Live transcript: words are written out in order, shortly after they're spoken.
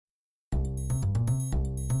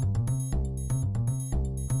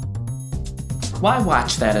Why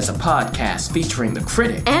Watch That is a podcast featuring the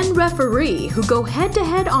critic and referee who go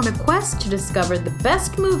head-to-head on a quest to discover the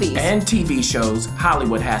best movies and TV shows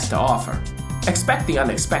Hollywood has to offer. Expect the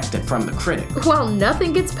unexpected from the critic. Well,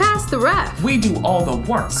 nothing gets past the ref. We do all the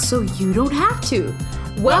work, so you don't have to.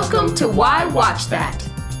 Welcome to Why Watch That.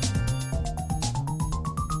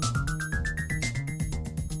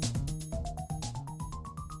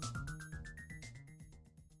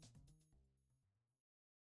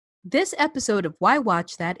 This episode of Why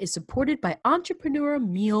Watch That is supported by Entrepreneur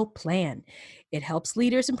Meal Plan. It helps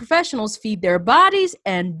leaders and professionals feed their bodies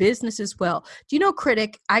and businesses well. Do you know,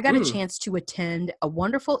 Critic, I got a chance to attend a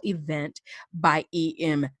wonderful event by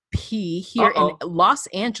EMP here in Los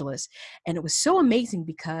Angeles. And it was so amazing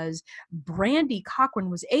because Brandy Cochran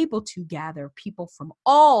was able to gather people from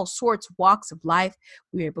all sorts of walks of life.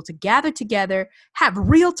 We were able to gather together, have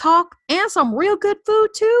real talk, and some real good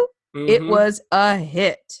food too. It was a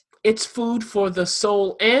hit. It's food for the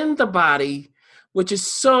soul and the body, which is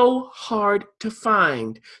so hard to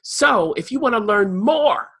find. So if you want to learn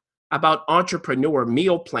more about Entrepreneur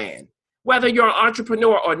Meal Plan, whether you're an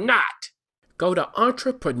entrepreneur or not, go to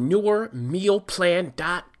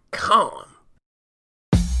entrepreneurmealplan.com.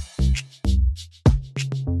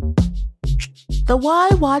 The Why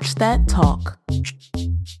Watch That Talk.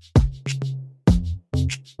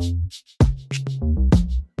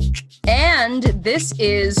 And this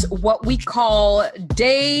is what we call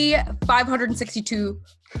day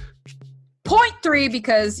 562.3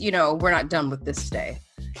 because, you know, we're not done with this day.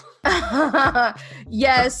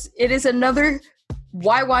 Yes, it is another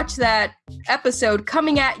Why Watch That episode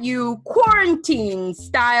coming at you quarantine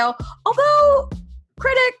style. Although,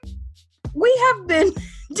 Critic, we have been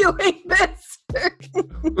doing this.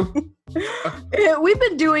 We've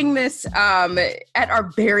been doing this at our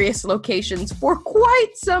various locations for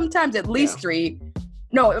quite some time, at least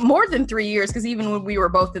more than 3 years, because even when we were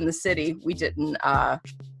both in the city, we didn't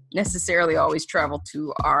necessarily always travel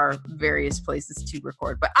to our various places to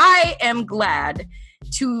record. But I am glad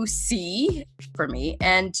to see, for me,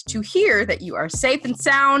 and to hear that you are safe and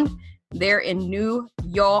sound there in New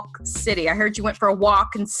York City. I heard you went for a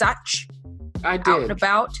walk and such. I did. Out and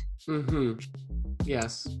about.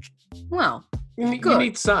 Yes. Well, you good.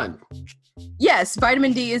 Need sun. Yes,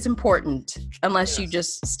 vitamin D is important, unless you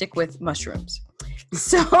just stick with mushrooms.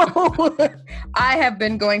 So I have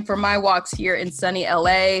been going for my walks here in sunny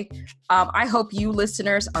LA. I hope you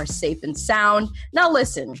listeners are safe and sound. Now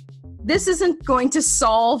listen, this isn't going to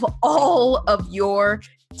solve all of your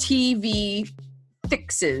TV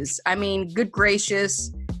fixes. I mean, good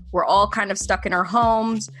gracious, we're all kind of stuck in our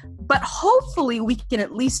homes. But hopefully we can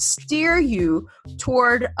at least steer you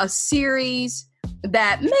toward a series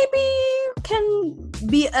that maybe can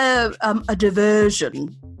be a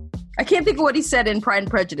diversion. I can't think of what he said in Pride and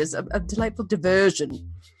Prejudice, a delightful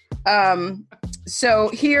diversion. So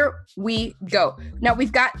here we go. Now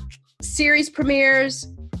we've got series premieres,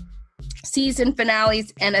 season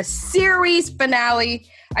finales, and a series finale.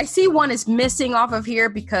 I see one is missing off of here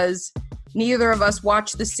because neither of us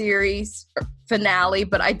watched the series finale,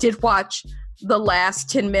 but I did watch the last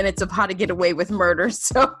 10 minutes of How to Get Away with Murder.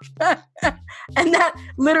 So, and that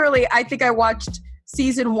literally, I think I watched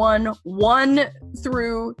season 1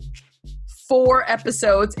 through 4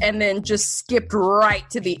 episodes and then just skipped right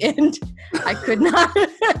to the end. I could not,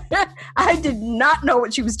 I did not know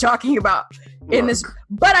what she was talking about in this,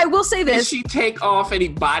 but I will say this. Did she take off any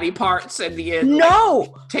body parts at the end?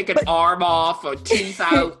 No. Like take an arm off or teeth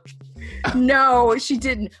out? No, she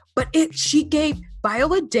didn't. But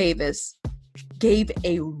Viola Davis gave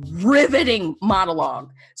a riveting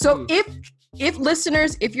monologue. So if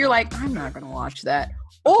listeners, if you're like, I'm not going to watch that,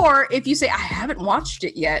 or if you say, I haven't watched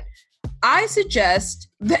it yet, I suggest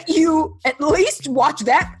that you at least watch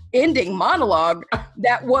that ending monologue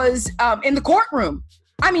that was in the courtroom.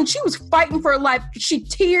 I mean, she was fighting for her life. She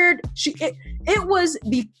teared. It was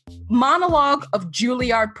the monologue of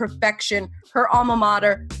Juilliard perfection. Her alma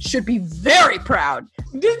mater should be very proud.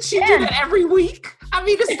 Didn't she do that every week? I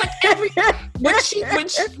mean, it's like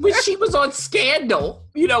when she was on Scandal,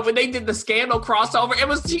 you know, when they did the Scandal crossover,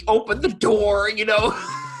 she opened the door, you know.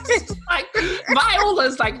 It's like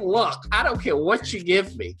Viola's like, look, I don't care what you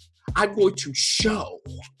give me. I'm going to show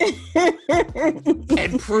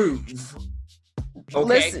and prove. Okay.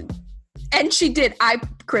 Listen, and she did. I,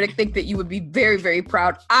 Critic, think that you would be very, very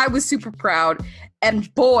proud. I was super proud.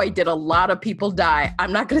 And boy, did a lot of people die.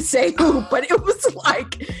 I'm not going to say who, but it was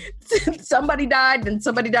like somebody died, and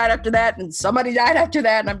somebody died after that, and somebody died after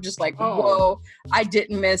that. And I'm just like, whoa, I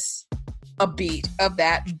didn't miss a beat of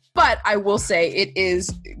that, but I will say it is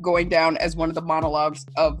going down as one of the monologues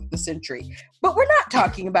of the century. But we're not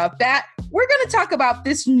talking about that. We're going to talk about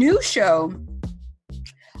this new show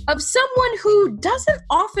of someone who doesn't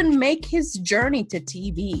often make his journey to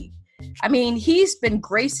TV. I mean, he's been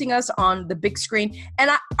gracing us on the big screen, and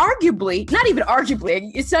it's not even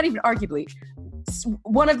arguably,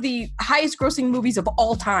 one of the highest grossing movies of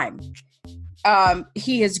all time.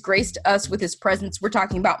 He has graced us with his presence. We're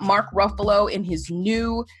talking about Mark Ruffalo in his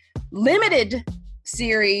new limited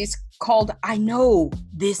series called I Know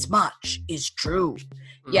This Much Is True.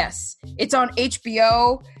 Yes, it's on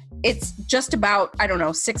HBO. It's just about,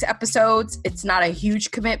 6 episodes. It's not a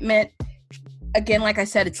huge commitment. Again, like I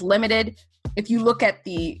said, it's limited. If you look at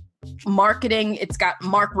the marketing, it's got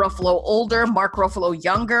Mark Ruffalo older, Mark Ruffalo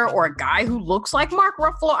younger, or a guy who looks like Mark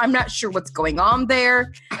Ruffalo. I'm not sure what's going on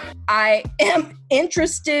there. I am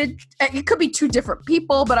interested. It could be 2 different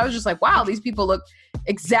people, but I was just like, wow, these people look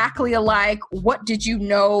exactly alike. What did you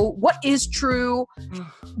know? What is true?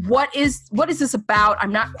 What is this about?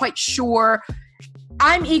 I'm not quite sure.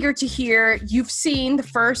 I'm eager to hear. You've seen the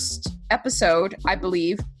first episode, I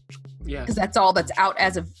believe. Yeah. Because that's all that's out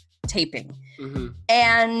as of taping. Mm-hmm.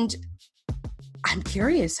 And I'm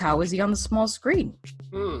curious, how is he on the small screen?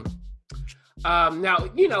 Now,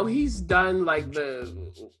 he's done like that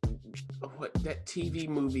TV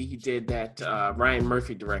movie he did that Ryan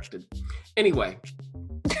Murphy directed. Anyway.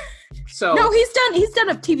 So no, he's done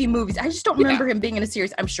TV movies. I just don't remember him being in a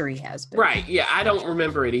series. I'm sure he has been. Right. Yeah, I don't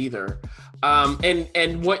remember it either.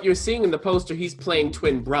 And what you're seeing in the poster, he's playing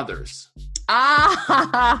twin brothers.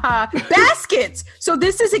 Baskets. So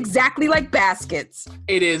this is exactly like Baskets.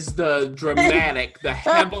 It is the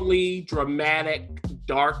heavily dramatic,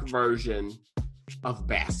 dark version of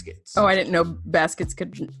Baskets. Oh, I didn't know Baskets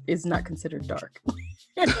is not considered dark.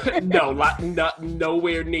 No, not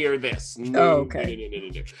nowhere near this. No,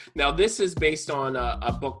 okay. No. Now, this is based on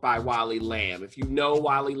a book by Wally Lamb. If you know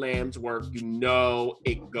Wally Lamb's work, you know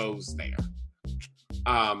it goes there.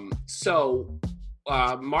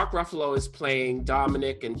 Mark Ruffalo is playing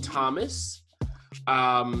Dominic and Thomas.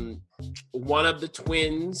 One of the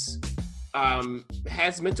twins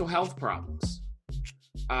has mental health problems.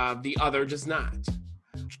 The other does not.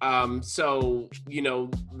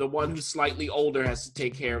 The one who's slightly older has to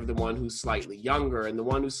take care of the one who's slightly younger. And the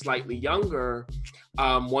one who's slightly younger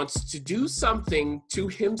wants to do something to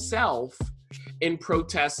himself in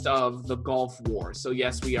protest of the Gulf War. So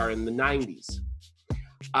yes, we are in the 90s.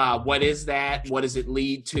 What is that? What does it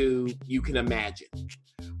lead to? You can imagine.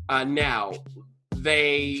 Now,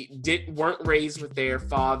 they weren't raised with their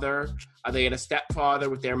father. They had a stepfather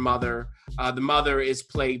with their mother. The mother is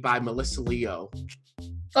played by Melissa Leo.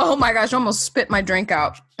 Oh my gosh, I almost spit my drink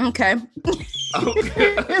out. Okay.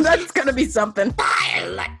 That's going to be something.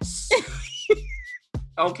 Violence.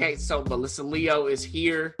 Okay, so Melissa Leo is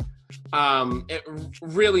here.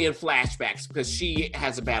 Really in flashbacks because she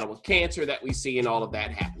has a battle with cancer that we see and all of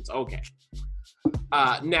that happens. Okay.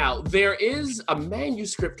 Now, there is a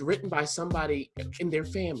manuscript written by somebody in their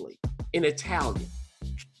family in Italian.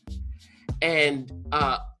 And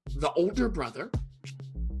the older brother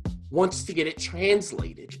wants to get it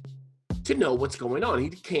translated to know what's going on. He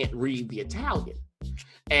can't read the Italian.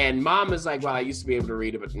 And mom is like, well, I used to be able to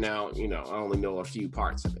read it, but now, I only know a few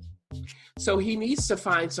parts of it. So he needs to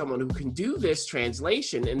find someone who can do this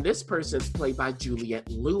translation, and this person is played by Juliette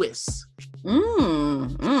Lewis.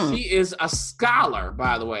 She is a scholar,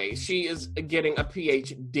 by the way. She is getting a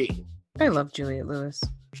PhD. I love Juliette Lewis.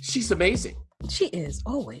 She's amazing. She is,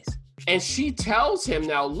 always. And she tells him,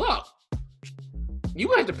 now, look, you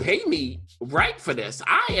have to pay me right for this.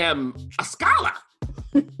 I am a scholar.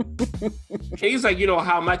 And he's like,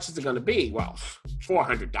 how much is it going to be? Well,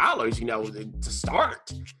 $400, to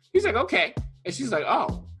start. He's like, okay. And she's like,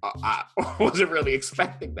 oh, I wasn't really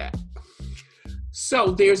expecting that.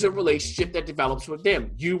 So there's a relationship that develops with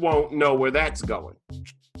them. You won't know where that's going.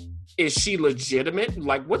 Is she legitimate?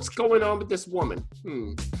 Like, what's going on with this woman?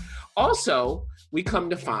 Also, we come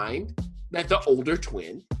to find that the older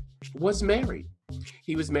twin was married.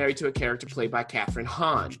 He was married to a character played by Kathryn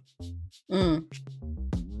Hahn.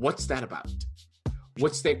 What's that about?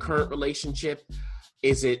 What's their current relationship?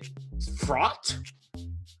 Is it fraught?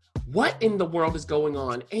 What in the world is going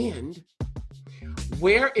on? And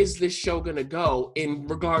where is this show going to go in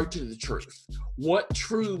regard to the truth? What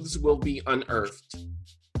truths will be unearthed?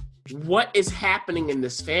 What is happening in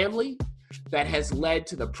this family that has led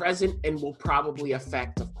to the present and will probably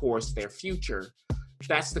affect, of course, their future?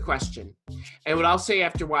 That's the question. And what I'll say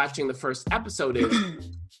after watching the first episode is,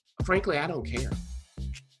 frankly, I don't care.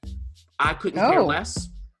 I couldn't care less.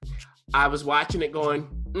 I was watching it going,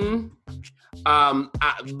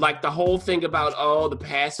 Like the whole thing about, the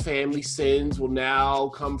past family sins will now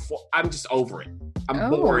come forth. I'm just over it. I'm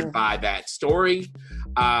bored by that story.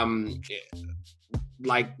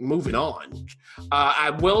 Like, moving on. I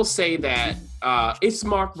will say that it's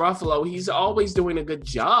Mark Ruffalo. He's always doing a good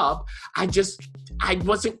job. I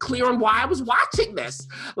wasn't clear on why I was watching this.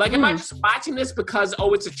 Like, am I just watching this because,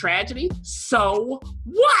 it's a tragedy? So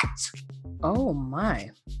what? Oh, my.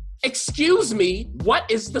 Excuse me, what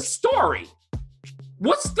is the story?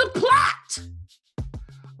 What's the plot?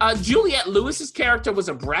 Juliette Lewis's character was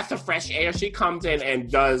a breath of fresh air. She comes in and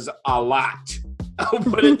does a lot. I'll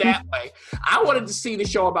put it that way. I wanted to see the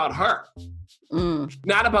show about her.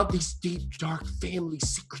 Not about these deep, dark family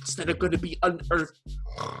secrets that are going to be unearthed.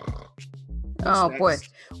 Boy.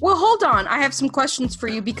 Well, hold on. I have some questions for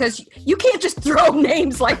you because you can't just throw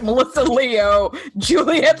names like Melissa Leo,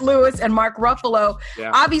 Juliette Lewis, and Mark Ruffalo.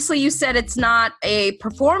 Yeah. Obviously, you said it's not a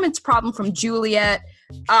performance problem from Juliette,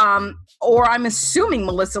 or I'm assuming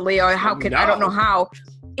Melissa Leo. I don't know how.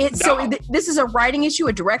 So this is a writing issue,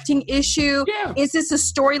 a directing issue. Yeah. Is this a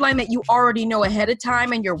storyline that you already know ahead of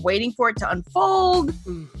time and you're waiting for it to unfold?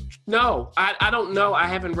 No, I don't know. I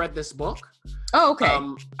haven't read this book. Oh, okay.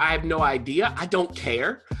 I have no idea. I don't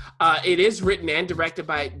care. It is written and directed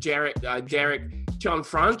by Derek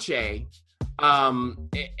Cianfrance.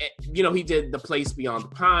 He did The Place Beyond the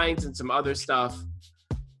Pines and some other stuff.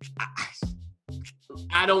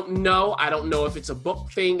 I don't know. I don't know if it's a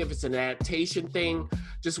book thing, if it's an adaptation thing.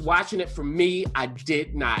 Just watching it, for me, I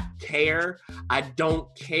did not care. I don't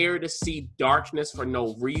care to see darkness for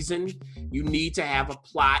no reason. You need to have a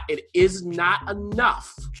plot. It is not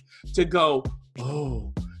enough to go,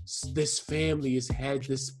 this family has had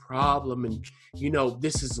this problem and,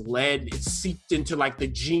 this is it's seeped into like the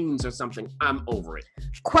genes or something. I'm over it.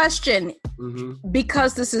 Question,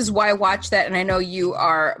 because this is why I watch that, and I know you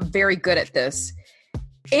are very good at this.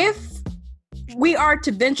 If we are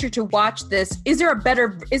to venture to watch this, is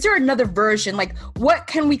there another version? Like, what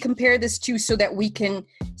can we compare this to so that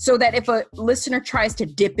if a listener tries to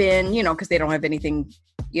dip in, because they don't have anything,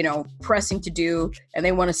 pressing to do and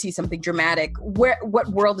they want to see something dramatic, what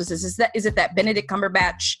world is this? Is it that Benedict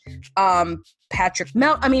Cumberbatch, Patrick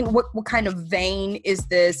Mel? I mean, what kind of vein is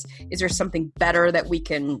this? Is there something better that we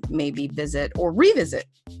can maybe visit or revisit?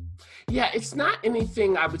 Yeah, it's not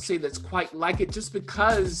anything I would say that's quite like it, just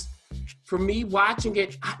because for me watching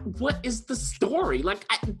it, what is the story? Like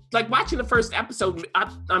watching the first episode,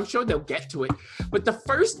 I'm sure they'll get to it. But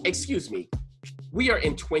we are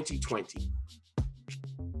in 2020.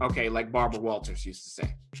 Okay, like Barbara Walters used to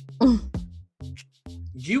say.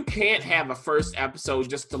 You can't have a first episode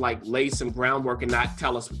just to lay some groundwork and not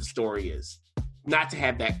tell us what the story is. Not to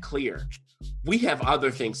have that clear. We have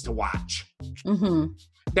other things to watch. Mm-hmm.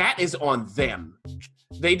 That is on them.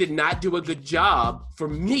 They did not do a good job for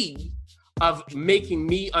me of making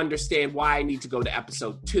me understand why I need to go to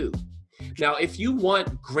episode 2. Now, if you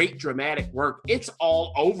want great dramatic work, it's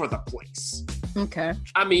all over the place. Okay.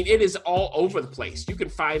 I mean, it is all over the place. You can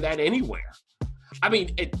find that anywhere. I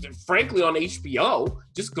mean, frankly, on HBO,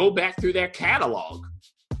 just go back through their catalog.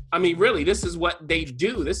 I mean, really, this is what they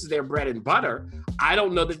do. This is their bread and butter. I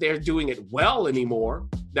don't know that they're doing it well anymore.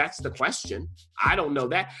 That's the question. I don't know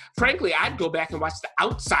that. Frankly, I'd go back and watch The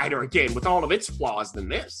Outsider again with all of its flaws than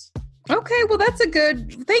this. Okay, well, that's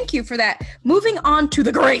thank you for that. Moving on to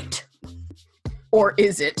The Great. Or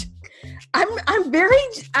is it?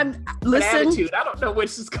 Listen. Attitude. I don't know where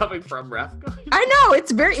this is coming from, Ref. I know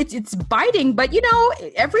it's biting, but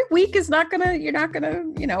every week is not gonna. You're not gonna.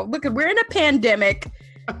 Look, we're in a pandemic.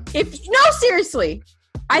 Seriously,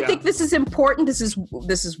 I think this is important. This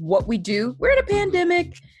is what we do. We're in a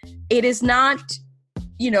pandemic. It is not.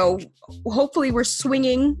 Hopefully we're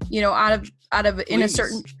swinging. Out of in a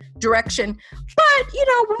certain direction. But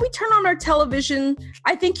when we turn on our television,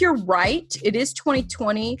 I think you're right. It is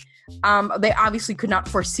 2020. They obviously could not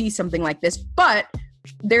foresee something like this, but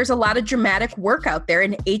there's a lot of dramatic work out there,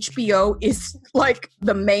 and HBO is like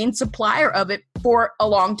the main supplier of it for a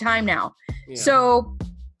long time now. Yeah. So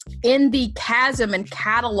in the chasm and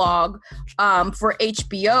catalog for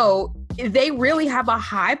HBO, they really have a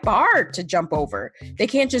high bar to jump over. They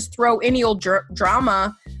can't just throw any old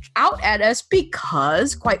drama out at us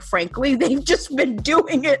because, quite frankly, they've just been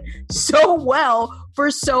doing it so well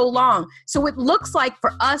for so long. So it looks like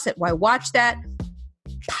for us at Why Watch That,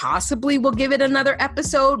 possibly we'll give it another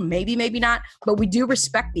episode, maybe not, but we do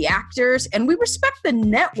respect the actors and we respect the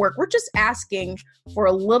network. We're just asking for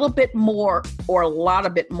a little bit more or a lot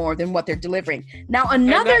of bit more than what they're delivering. Now,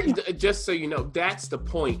 just so you know, that's the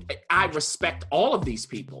point. I respect all of these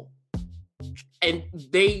people and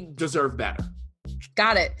they deserve better.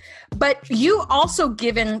 Got it. But you also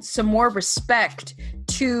given some more respect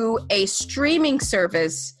to a streaming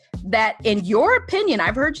service that, in your opinion,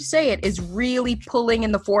 I've heard you say it, is really pulling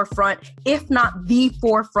in the forefront, if not the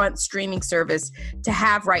forefront streaming service to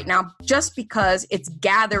have right now, just because it's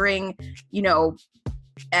gathering,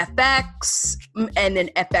 FX and then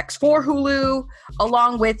FX for Hulu,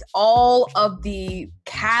 along with all of the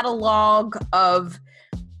catalog of,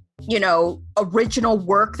 original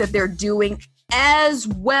work that they're doing, as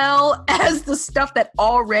well as the stuff that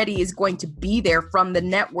already is going to be there from the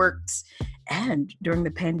networks. And during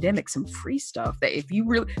the pandemic, some free stuff that if you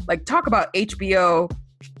really talk about HBO,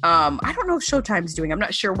 I don't know if Showtime's doing, I'm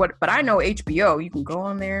not sure what, but I know HBO, you can go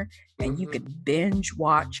on there and you can binge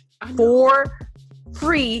watch for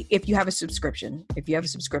free if you have a subscription. If you have a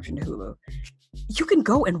subscription to Hulu, you can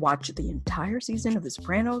go and watch the entire season of The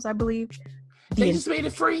Sopranos, I believe. They just made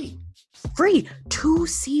it free. Free 2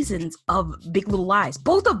 seasons of Big Little Lies,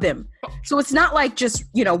 both of them. So it's not like just,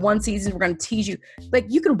 one season we're going to tease you.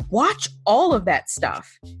 You can watch all of that stuff.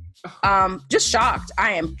 Just shocked.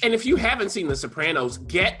 I am. And if you haven't seen The Sopranos,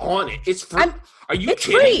 get on it. It's free. Are you it's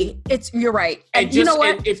kidding? Free. You're right. And you know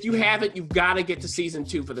what? And if you haven't, you've got to get to season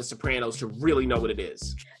 2 for The Sopranos to really know what it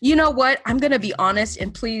is. You know what? I'm going to be honest,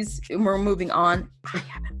 and please, we're moving on. I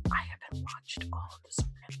haven't watched all of The Sopranos.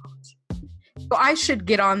 So I should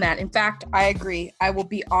get on that. In fact, I agree. I will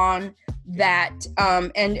be on that.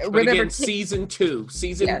 And but remember, again, season 2.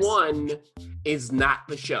 Season 1 is not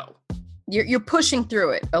the show. You're pushing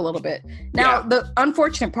through it a little bit. Now, the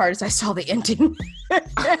unfortunate part is I saw the ending. I'm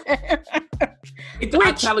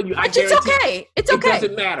telling you, it's okay. It's okay. It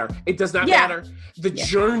doesn't matter. It does not matter. The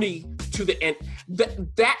journey to the end.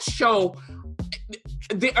 That show,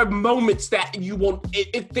 there are moments that you won't.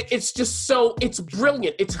 It's just so. It's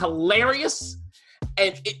brilliant. It's hilarious.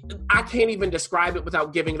 And I can't even describe it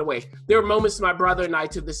without giving it away. There are moments my brother and I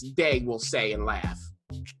to this day will say and laugh.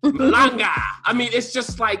 Malanga. I mean, it's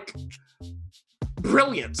just like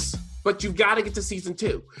brilliance. But you've got to get to season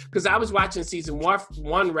 2. Because I was watching season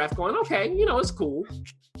 1, Ref, going, okay, it's cool.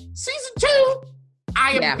 Season 2,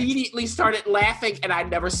 I immediately started laughing and I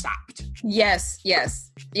never stopped. Yes. Yeah,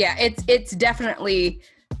 it's definitely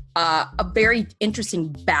a very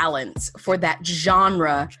interesting balance for that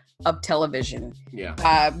genre of television.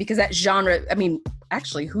 Yeah. Because that genre, I mean,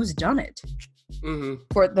 actually, who's done it? Mm-hmm.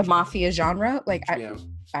 For the mafia genre?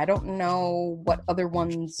 I don't know what other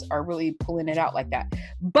ones are really pulling it out like that.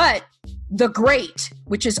 But The Great,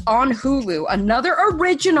 which is on Hulu, another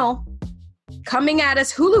original coming at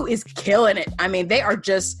us. Hulu is killing it. I mean, they are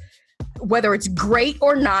just, whether it's great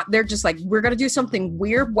or not, they're just like, we're going to do something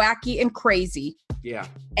weird, wacky, and crazy. Yeah.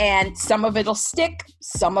 And some of it'll stick,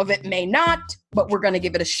 some of it may not, but we're going to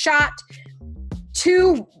give it a shot.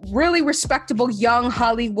 2 really respectable young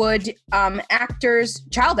Hollywood actors,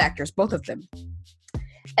 child actors, both of them.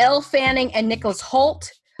 Elle Fanning and Nicholas Hoult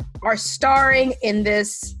are starring in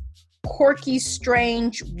this quirky,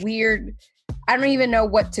 strange, weird, I don't even know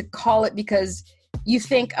what to call it, because you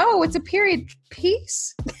think, oh, it's a period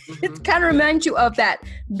piece. Mm-hmm. It kind of reminds you of that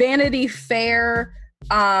Vanity Fair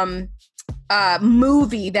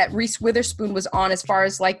movie that Reese Witherspoon was on, as far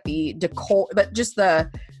as the decor, but just the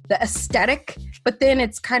aesthetic. But then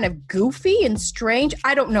it's kind of goofy and strange.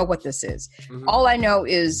 I don't know what this is. Mm-hmm. All I know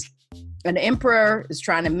is an emperor is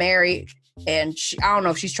trying to marry, and I don't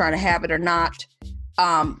know if she's trying to have it or not.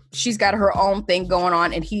 She's got her own thing going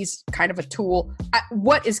on, and he's kind of a tool.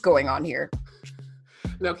 What is going on here?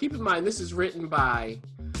 Now, keep in mind, this is written by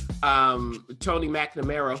Tony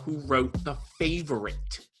McNamara, who wrote The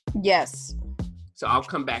Favorite. Yes. So I'll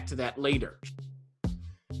come back to that later.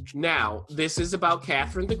 Now, this is about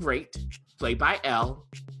Catherine the Great, played by Elle.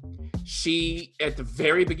 She, at the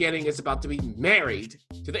very beginning, is about to be married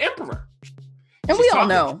to the emperor. And we all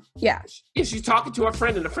know. Yeah. Yeah, she's talking to her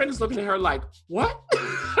friend, and the friend is looking at her like, what?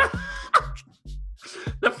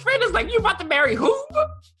 The friend is like, you about to marry who?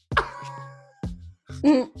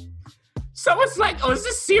 So it's like, oh, is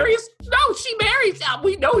this serious? No, she marries.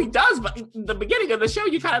 We know he does, but in the beginning of the show,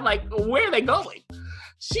 you kind of like, where are they going?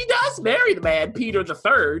 She does marry the man, Peter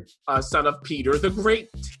III, son of Peter the Great.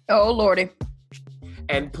 Oh, Lordy.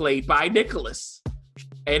 And played by Nicholas,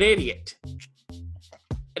 an idiot.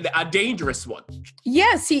 A dangerous one.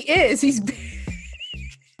 Yes, he is. He's.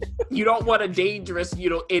 You don't want a dangerous,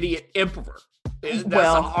 idiot emperor. That's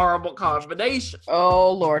a horrible combination.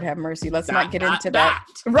 Oh, Lord have mercy. Let's not get into that.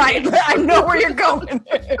 Right. I know where you're going.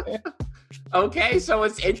 Okay, so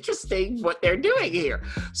it's interesting what they're doing here.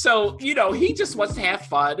 So, he just wants to have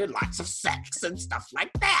fun and lots of sex and stuff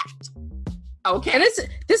like that. Okay. And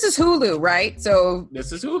this is Hulu, right? So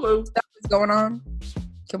this is Hulu. Stuff is going on.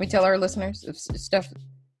 Can we tell our listeners if stuff?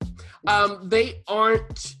 They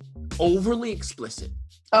aren't overly explicit.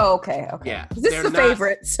 Oh, okay. Yeah, This is the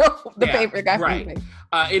favorite, so the favorite guy. Right.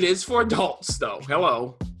 It is for adults, though.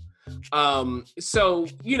 Hello. So,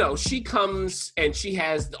 she comes and she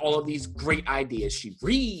has all of these great ideas. She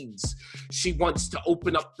reads. She wants to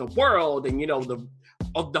open up the world, and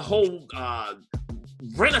the whole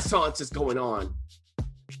Renaissance is going on.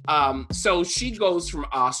 So she goes from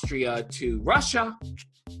Austria to Russia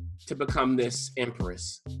to become this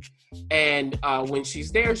empress. And when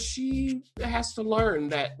she's there, she has to learn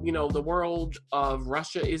that, the world of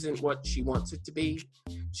Russia isn't what she wants it to be.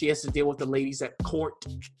 She has to deal with the ladies at court.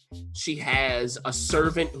 She has a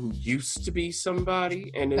servant who used to be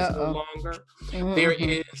somebody and is no longer. Mm-hmm. There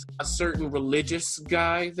is a certain religious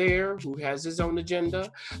guy there who has his own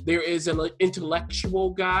agenda. There is an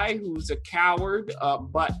intellectual guy who's a coward,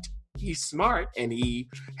 but he's smart and he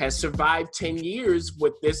has survived 10 years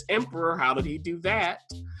with this emperor. How did he do that?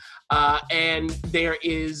 And there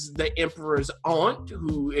is the emperor's aunt,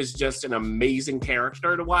 who is just an amazing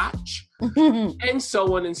character to watch, and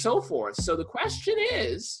so on and so forth. So the question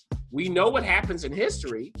is, we know what happens in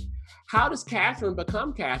history. How does Catherine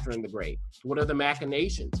become Catherine the Great? What are the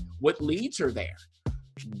machinations? What leads her there?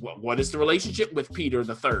 What is the relationship with Peter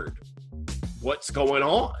III? What's going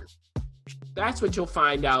on? That's what you'll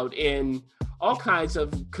find out in all kinds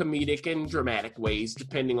of comedic and dramatic ways,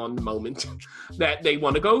 depending on the moment that they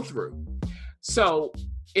want to go through. So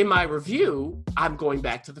in my review, I'm going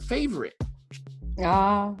back to The Favorite.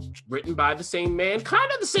 Written by the same man,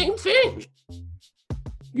 kind of the same thing.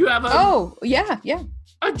 You have a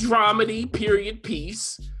dramedy period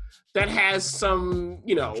piece that has some,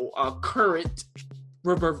 current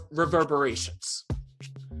reverberations.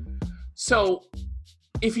 So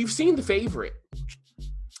if you've seen The Favorite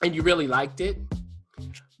and you really liked it,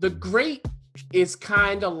 The Great is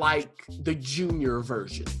kind of like the junior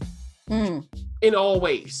version in all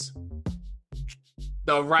ways.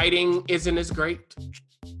 The writing isn't as great.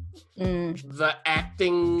 The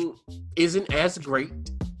acting isn't as great.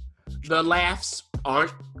 The laughs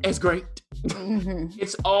aren't as great.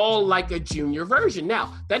 It's all like a junior version.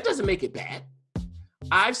 Now, that doesn't make it bad.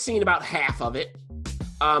 I've seen about half of it.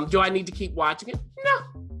 Do I need to keep watching it?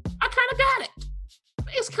 No, I kind of got it.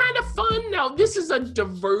 It's kind of fun. Now, this is a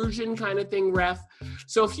diversion kind of thing, Ref.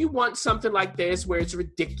 So if you want something like this where it's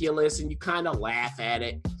ridiculous and you kind of laugh at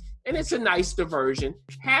it, and it's a nice diversion,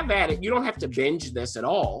 have at it. You don't have to binge this at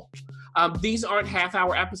all. These aren't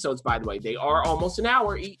half-hour episodes, by the way. They are almost an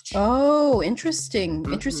hour each. Oh, interesting.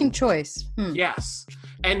 Interesting choice. Yes.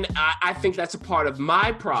 And I think that's a part of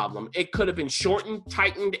my problem. It could have been shortened,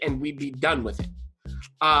 tightened, and we'd be done with it.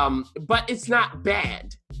 But it's not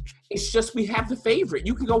bad. It's just we have The Favorite.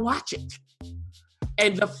 You can go watch it.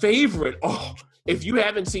 And The Favorite, if you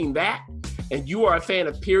haven't seen that and you are a fan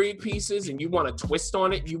of period pieces and you want a twist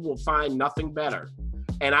on it, you will find nothing better.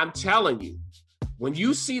 And I'm telling you, when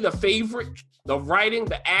you see The Favorite, the writing,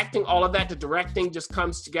 the acting, all of that, the directing just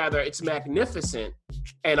comes together. It's magnificent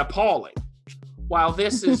and appalling. While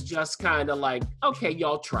this is just kind of like, okay,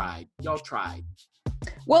 y'all tried.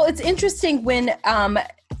 Well, it's interesting when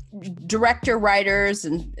director, writers,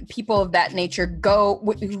 and people of that nature go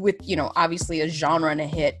with obviously a genre and a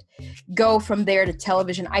hit, go from there to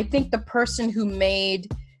television. I think the person who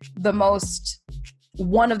made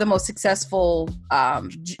one of the most successful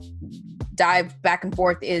dive back and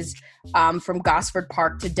forth is from Gosford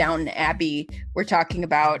Park to Downton Abbey. We're talking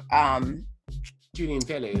about Julian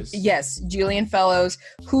Fellows. Yes, Julian Fellows,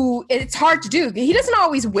 who it's hard to do. He doesn't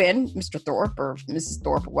always win, Mr. Thorpe or Mrs.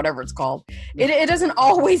 Thorpe or whatever it's called. It doesn't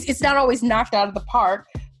always, it's not always knocked out of the park,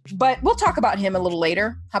 but we'll talk about him a little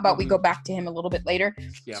later. How about we go back to him a little bit later?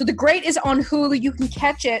 Yeah. So The Great is on Hulu. You can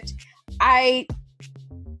catch it.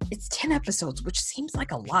 It's 10 episodes, which seems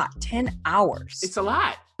like a lot. 10 hours. It's a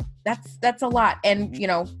lot. That's a lot. And, we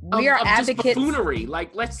are advocates. Just buffoonery.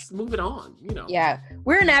 Like, let's move it on, Yeah.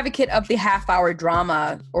 We're an advocate of the half-hour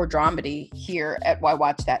drama or dramedy here at Why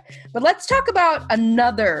Watch That. But let's talk about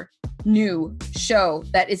another new show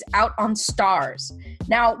that is out on Starz.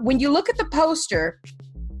 Now, when you look at the poster,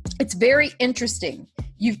 it's very interesting.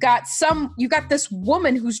 You've got this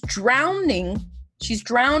woman who's drowning. She's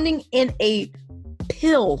drowning in a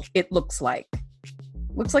pill, it looks like.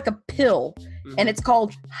 Looks like a pill. And it's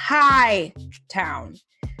called Hightown.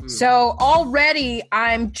 So already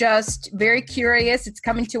I'm just very curious. It's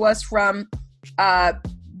coming to us from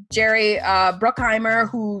Jerry Bruckheimer,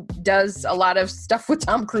 who does a lot of stuff with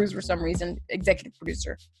Tom Cruise for some reason, executive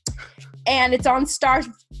producer. And it's on Starz.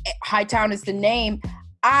 Hightown is the name.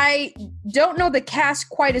 I don't know the cast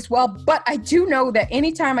quite as well, but I do know that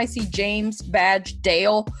anytime I see James Badge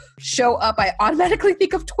Dale show up, I automatically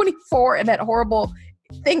think of 24 and that horrible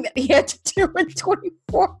thing that he had to do in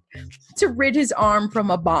 24 to rid his arm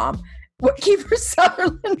from a bomb. What Kiefer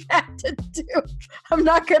Sutherland had to do. I'm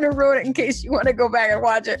not going to ruin it in case you want to go back and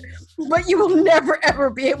watch it, but you will never,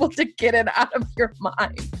 ever be able to get it out of your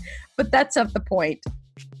mind. But that's not the point.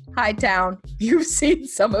 Hightown, you've seen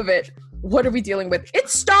some of it. What are we dealing with?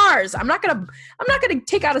 It's Stars. I'm not gonna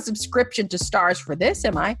take out a subscription to Stars for this,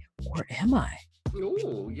 am I? Or am I?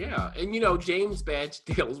 Oh, yeah. And, James Badge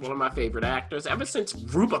Dale is one of my favorite actors ever since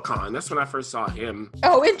Rubicon. That's when I first saw him.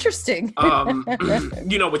 Oh, interesting.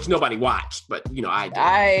 Which nobody watched, but,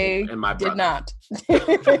 I did. And my brother. Did not.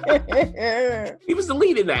 He was the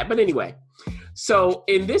lead in that. But anyway, so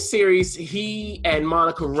in this series, he and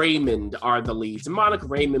Monica Raymond are the leads. And Monica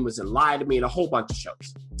Raymond was in Lie to Me and a whole bunch of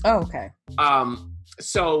shows. Oh, okay.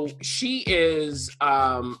 So she is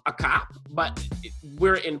a cop, but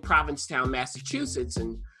we're in Provincetown, Massachusetts,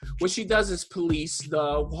 and what she does is police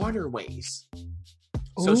the waterways.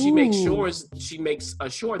 So she makes sure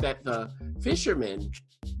that the fishermen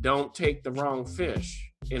don't take the wrong fish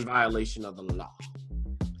in violation of the law.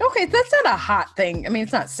 Okay, that's not a hot thing. I mean,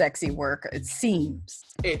 it's not sexy work. It seems.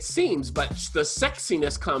 It seems, but the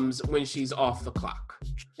sexiness comes when she's off the clock.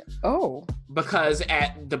 Oh. Because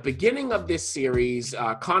at the beginning of this series,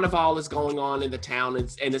 Carnival is going on in the town,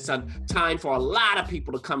 and it's a time for a lot of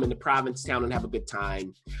people to come into Provincetown and have a good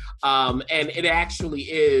time. And it actually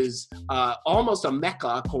is almost a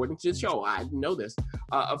mecca, according to the show. I didn't know this,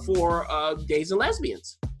 for gays and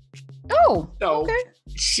lesbians. Oh, so okay.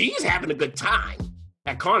 She's having a good time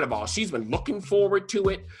at Carnival. She's been looking forward to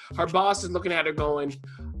it. Her boss is looking at her going,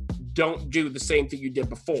 don't do the same thing you did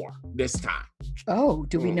before this time. Oh,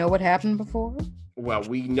 do we know what happened before? Well,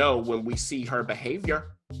 we know when we see her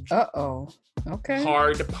behavior. Uh-oh. Okay.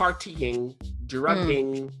 Hard partying,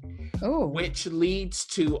 drugging, which leads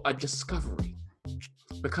to a discovery.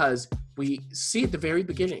 Because we see at the very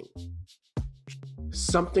beginning,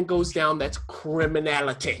 something goes down that's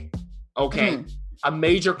criminality. Okay? A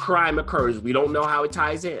major crime occurs. We don't know how it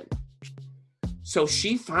ties in. So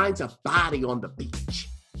she finds a body on the beach.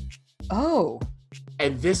 Oh.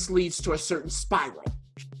 And this leads to a certain spiral.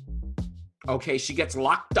 Okay, she gets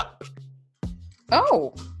locked up.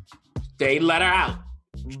 Oh. They let her out.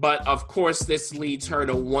 But of course, this leads her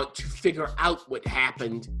to want to figure out what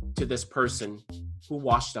happened to this person who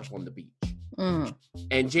washed up on the beach.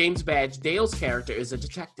 And James Badge Dale's character is a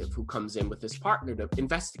detective who comes in with his partner to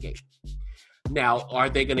investigate. Now, are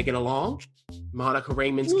they going to get along? Monica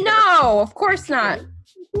Raymond's character? No, of course not.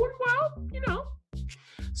 Well,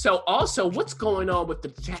 So also, what's going on with the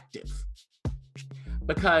detective?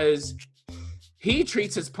 Because he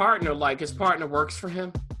treats his partner like his partner works for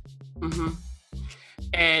him.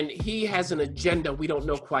 And he has an agenda. We don't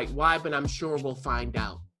know quite why, but I'm sure we'll find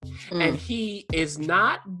out. And he is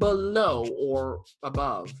not below or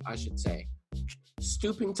above, I should say,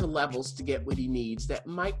 stooping to levels to get what he needs that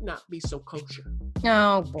might not be so kosher.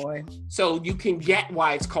 Oh, boy. So you can get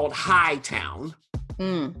why it's called Hightown.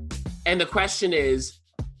 And the question is,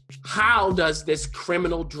 how does this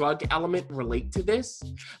criminal drug element relate to this?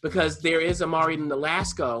 Because there is Amari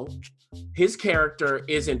Nolasco. His character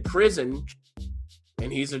is in prison,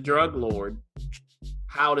 and he's a drug lord.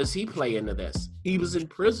 How does he play into this? He was in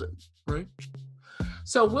prison, right?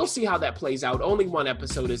 So we'll see how that plays out. Only one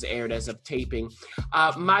episode is aired as of taping.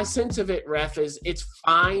 My sense of it, Ref, is it's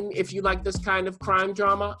fine if you like this kind of crime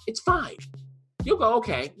drama. It's fine. You'll go,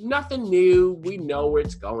 okay, nothing new. We know where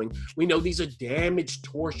it's going. We know these are damaged,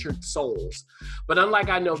 tortured souls. But unlike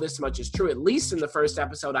I know this much is true, at least in the first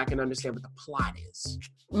episode, I can understand what the plot is.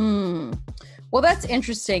 Well, that's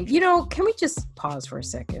interesting. Can we just pause for a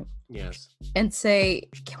second? Yes. And say,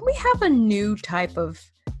 can we have a new type of...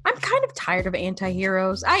 I'm kind of tired of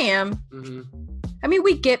anti-heroes. I am. I mean,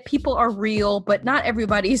 we get people are real, but not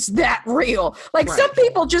everybody's that real. Like, some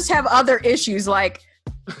people just have other issues, like,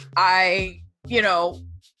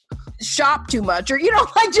 shop too much, or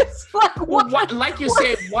what? Like you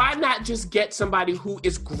said, why not just get somebody who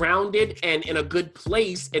is grounded and in a good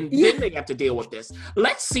place, and then they have to deal with this?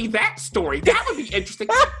 Let's see that story. That would be interesting.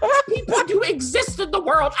 People do exist in the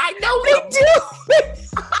world. I know they do.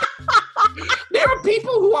 There are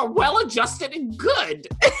people who are well-adjusted and good.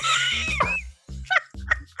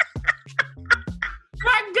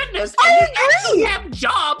 My goodness. I agree. They have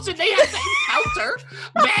jobs and they have to encounter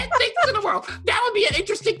bad things in the world. That would be an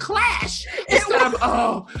interesting clash. Instead of,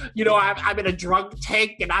 I'm in a drug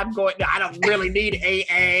tank and I don't really need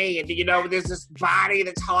AA, and, there's this body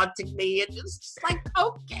that's haunting me. And it's just like,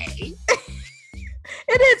 okay.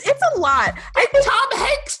 It is. It's a lot. I think Tom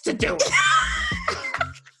Hanks to do it.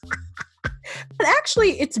 But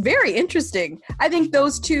actually, it's very interesting. I think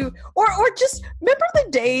those two, or just remember the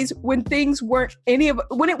days when things weren't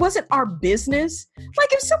when it wasn't our business.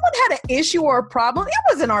 Like if someone had an issue or a problem, it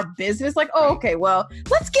wasn't our business. Like, oh, okay, well,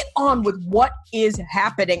 let's get on with what is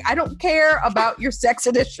happening. I don't care about your sex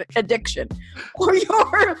addiction or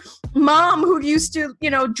your mom who used to,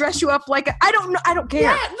 dress you up like I don't care.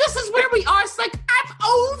 Yeah, this is where we are. It's like, I'm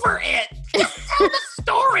over it. Just tell the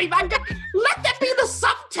story. Let that be the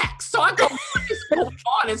subtext. So I go, what is going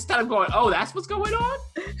on? Instead of going, oh, that's what's going on?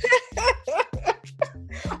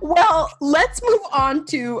 Well, let's move on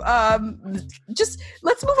to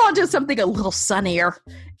something a little sunnier.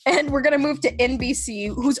 And we're going to move to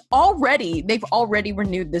NBC, they've already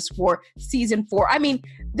renewed this for season 4. I mean,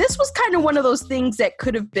 this was kind of one of those things that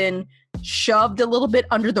could have been shoved a little bit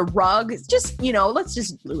under the rug. It's just, let's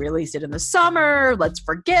just release it in the summer. Let's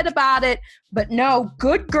forget about it. But no,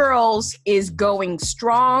 Good Girls is going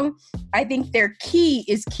strong. I think their key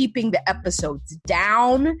is keeping the episodes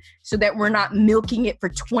down so that we're not milking it for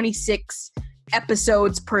 26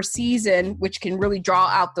 episodes per season, which can really draw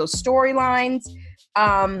out those storylines.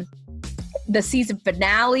 The season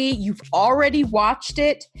finale, you've already watched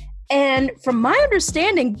it. And from my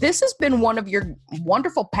understanding, this has been one of your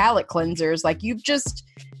wonderful palate cleansers. Like you've just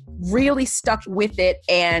really stuck with it.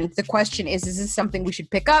 And the question is this something we should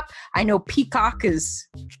pick up? I know Peacock is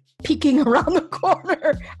peeking around the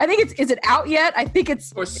corner. I think is it out yet? I think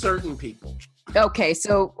it's for certain people. Okay.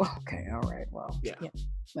 All right. Well, yeah.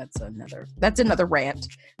 That's another rant.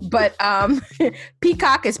 But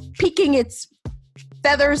Peacock is peeking its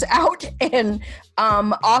feathers out and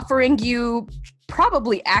offering you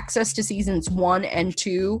probably access to seasons 1 and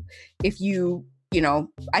 2 if you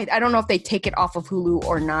I don't know if they take it off of Hulu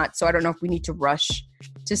or not, so I don't know if we need to rush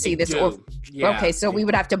to see this. Okay, so we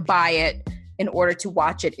would have to buy it in order to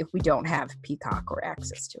watch it if we don't have Peacock or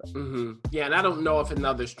access to it. Mm-hmm. Yeah, and I don't know if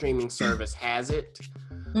another streaming service has it.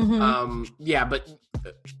 Mm-hmm. But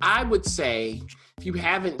I would say if you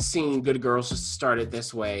haven't seen Good Girls Just Started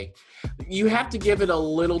This Way, you have to give it a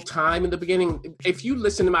little time in the beginning. If you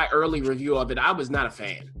listen to my early review of it, I was not a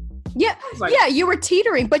fan. Yeah, you were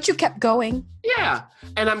teetering, but you kept going. Yeah,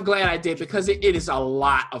 and I'm glad I did because it is a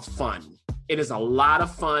lot of fun. It is a lot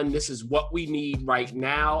of fun. This is what we need right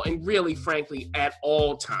now, and really, frankly, at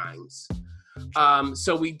all times.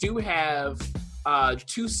 So we do have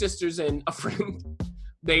 2 sisters and a friend.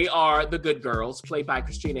 They are the Good Girls, played by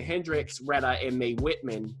Christina Hendricks, Retta, and Mae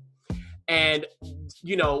Whitman. And,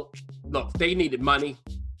 look, they needed money.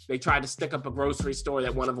 They tried to stick up a grocery store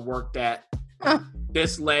that one of them worked at.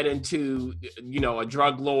 This led into, a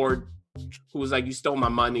drug lord who was like, you stole my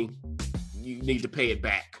money. You need to pay it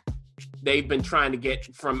back. They've been trying to get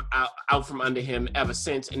out from under him ever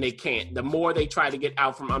since, and they can't. The more they try to get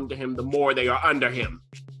out from under him, the more they are under him.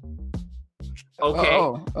 Okay?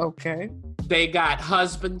 Oh, okay. They got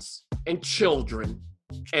husbands and children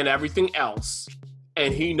and everything else,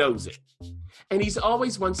 and he knows it. And he's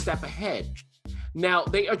always one step ahead. Now,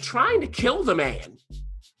 they are trying to kill the man.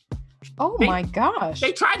 My gosh.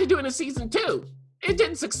 They tried to do it in season 2. It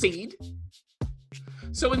didn't succeed.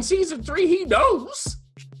 So in season 3, he knows.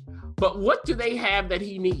 But what do they have that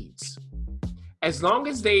he needs? As long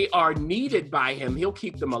as they are needed by him, he'll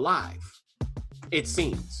keep them alive, it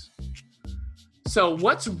seems. So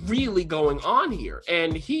what's really going on here?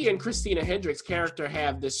 And he and Christina Hendricks' character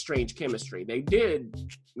have this strange chemistry. They did,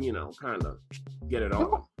 kind of get it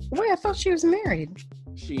on. Wait, I thought she was married.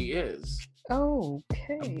 She is.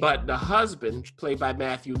 Okay. But the husband, played by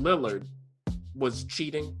Matthew Lillard, was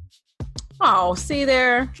cheating. Oh, see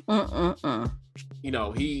there?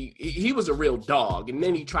 He was a real dog, and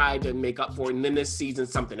then he tried to make up for it, and then this season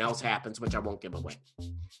something else happens, which I won't give away.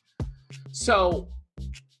 So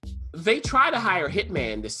they try to hire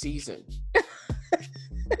Hitman this season.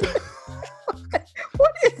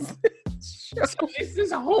 What is this show? So it's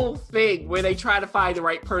this whole thing where they try to find the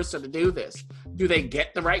right person to do this. Do they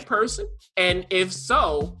get the right person? And if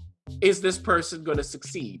so, is this person going to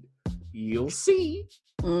succeed? You'll see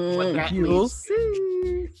what that means.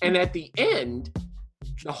 See. And at the end,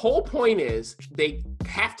 the whole point is they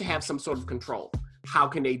have to have some sort of control. How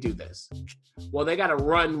can they do this? Well, they got to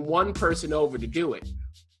run one person over to do it.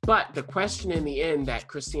 But the question in the end that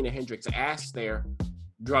Christina Hendricks asked their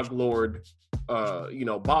drug lord,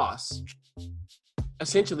 boss,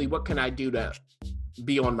 essentially, what can I do to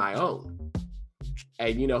be on my own?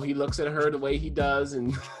 And, he looks at her the way he does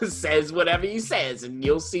and says whatever he says, and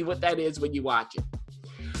you'll see what that is when you watch it.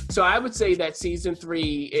 So I would say that season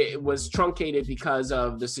 3 it was truncated because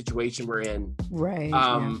of the situation we're in. Right.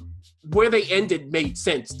 Where they ended made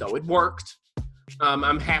sense, though. It worked.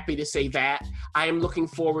 I'm happy to say that. I am looking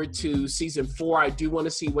forward to season 4. I do want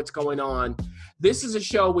to see what's going on. This is a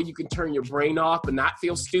show where you can turn your brain off and not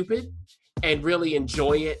feel stupid and really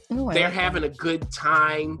enjoy it. Ooh, They're having a good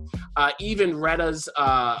time. Even Retta's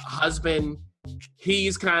husband,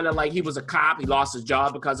 he's kind of like, he was a cop. He lost his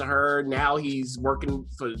job because of her. Now he's working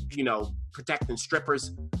for, protecting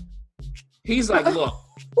strippers. He's like, look,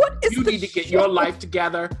 you need to get your life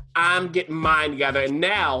together. I'm getting mine together. And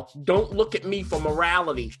now don't look at me for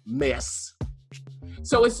morality, miss.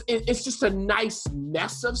 So it's just a nice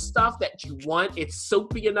mess of stuff that you want. It's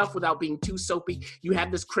soapy enough without being too soapy. You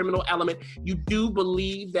have this criminal element. You do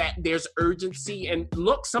believe that there's urgency. And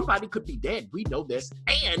look, somebody could be dead. We know this.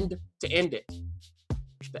 And to end it,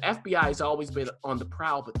 the FBI has always been on the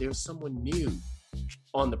prowl, but there's someone new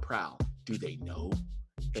on the prowl. Do they know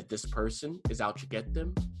that this person is out to get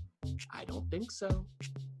them? I don't think so.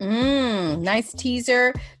 Nice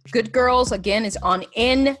teaser. Good Girls, again, is on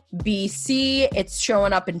NBC. It's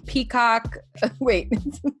showing up in Peacock. Wait.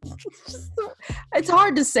 It's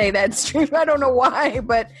hard to say that stream. I don't know why,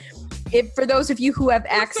 but for those of you who have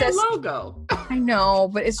access. That logo. I know,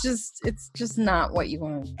 but it's just not what you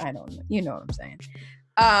want. I don't know. You know what I'm saying.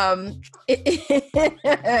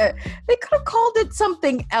 They could have called it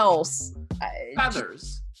something else.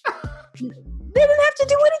 Feathers. They didn't have to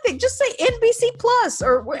do anything. Just say NBC Plus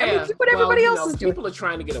or what everybody else is doing. People are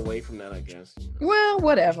trying to get away from that, I guess. Well,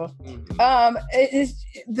 whatever.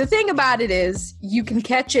 Mm-hmm. The thing about it is you can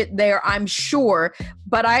catch it there, I'm sure.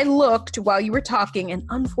 But I looked while you were talking, and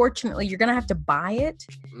unfortunately, you're going to have to buy it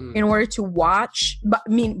in order to watch.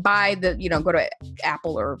 Buy the, go to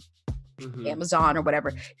Apple or Amazon or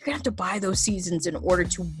whatever. You're gonna have to buy those seasons in order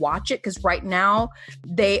to watch it, because right now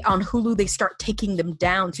on Hulu they start taking them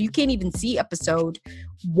down, so you can't even see episode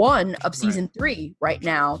 1 of season 3 right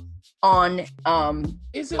now on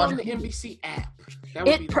is it on the NBC app?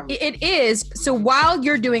 It is. So while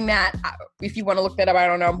you're doing that, if you want to look that up, I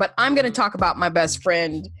don't know, but I'm going to talk about my best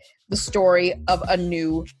friend, the story of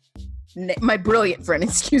my brilliant friend,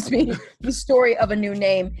 the story of a new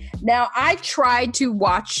name. Now, I tried to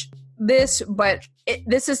watch this, but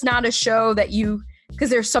this is not a show that because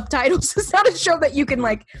there's subtitles, it's not a show that you can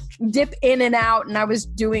like dip in and out. And I was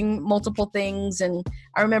doing multiple things, and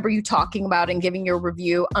I remember you talking about it and giving your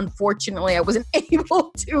review. Unfortunately, I wasn't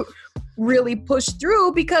able to really push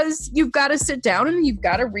through because you've got to sit down and you've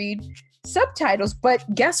got to read subtitles. But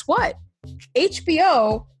guess what?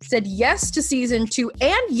 HBO said yes to season 2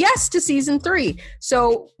 and yes to season 3.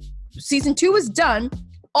 So season 2 is done,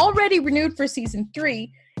 already renewed for season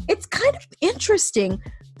 3. It's kind of interesting.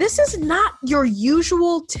 This is not your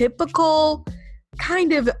usual typical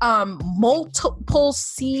kind of multiple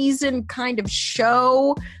season kind of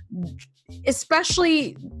show,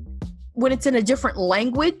 especially when it's in a different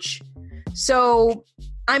language. So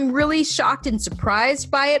I'm really shocked and surprised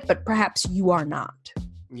by it, but perhaps you are not.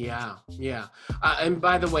 Yeah. And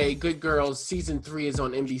by the way, Good Girls season 3 is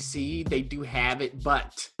on NBC. They do have it,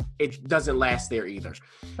 but it doesn't last there either.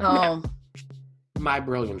 Oh. Now, My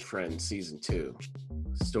Brilliant Friend season 2,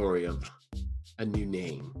 story of a new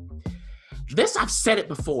name. This, I've said it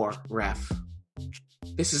before, Ref.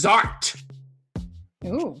 This is art.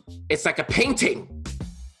 Ooh. It's like a painting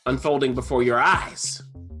unfolding before your eyes.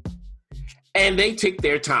 And they take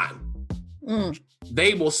their time.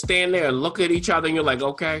 They will stand there and look at each other, and you're like,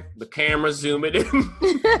 okay, the camera's zooming in.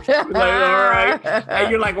 Like, all right. And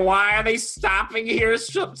you're like, why are they stopping here?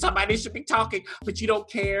 Somebody should be talking, but you don't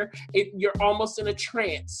care. You're almost in a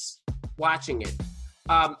trance watching it.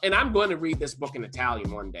 And I'm going to read this book in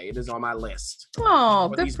Italian one day. It is on my list. Oh,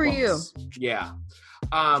 good for you. Yeah.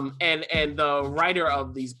 And the writer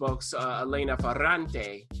of these books, Elena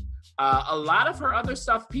Ferrante, a lot of her other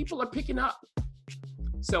stuff, people are picking up.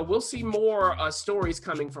 So we'll see more stories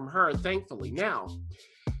coming from her, thankfully. Now,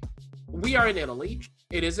 we are in Italy.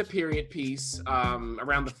 It is a period piece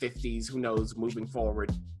around the 50s, who knows, moving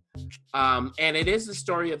forward. And it is the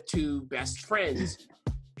story of two best friends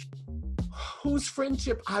whose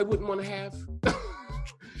friendship I wouldn't want to have.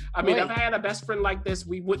 I mean, if I had a best friend like this,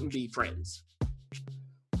 we wouldn't be friends.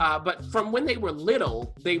 But from when they were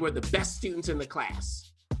little, they were the best students in the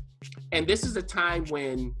class. And this is a time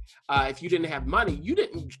when if you didn't have money, you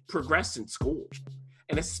didn't progress in school.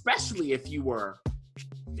 And especially if you were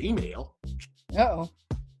female. Uh-oh.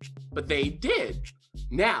 But they did.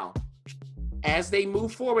 Now, as they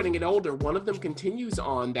move forward and get older, one of them continues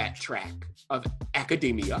on that track of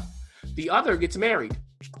academia. The other gets married.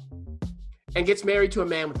 And gets married to a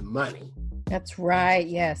man with money. That's right.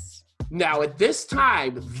 Yes. Now, at this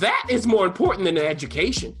time, that is more important than an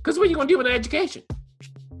education. Because what are you going to do with an education?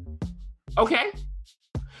 Okay.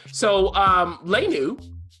 So, Lenu,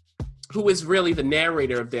 who is really the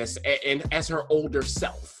narrator of this, and as her older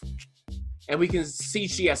self, and we can see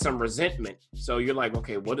she has some resentment. So you're like,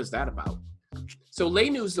 okay, what is that about? So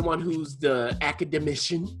Lenu is the one who's the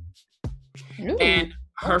academician, Ooh, and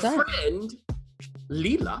her well done. friend,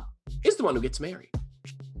 Leela, is the one who gets married.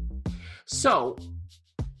 So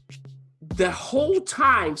the whole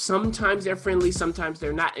time, sometimes they're friendly, sometimes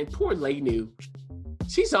they're not. And poor Lenu,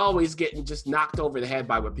 she's always getting just knocked over the head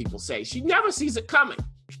by what people say. She never sees it coming.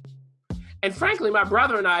 And frankly, my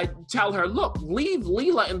brother and I tell her, look, leave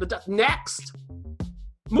Leela in the dust. Next.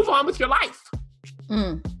 Move on with your life.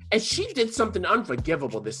 Mm. And she did something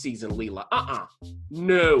unforgivable this season, Leela.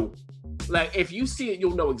 No. Like, if you see it,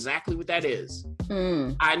 you'll know exactly what that is.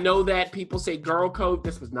 Mm. I know that people say girl code.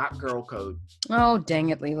 This was not girl code. Oh, dang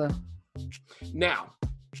it, Leela. Now,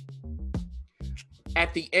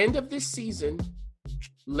 at the end of this season,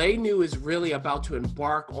 Lenu is really about to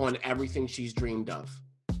embark on everything she's dreamed of.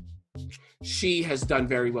 She has done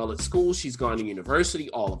very well at school. She's gone to university,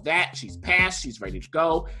 all of that. She's passed. She's ready to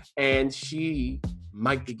go. And she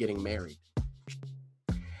might be getting married.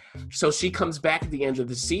 So she comes back at the end of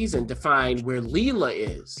the season to find where Leela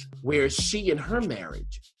is. Where is she in her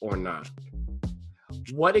marriage or not?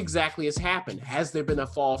 What exactly has happened? Has there been a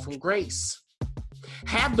fall from grace?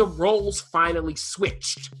 Have the roles finally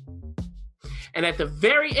switched? And at the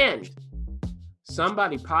very end,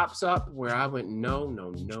 somebody pops up where I went, no.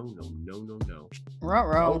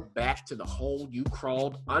 Ruh-roh. Go back to the hole you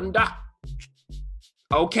crawled under.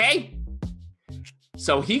 Okay?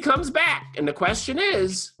 So he comes back, and the question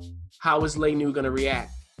is, how is Lenu going to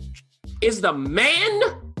react? Is the man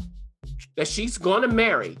that she's going to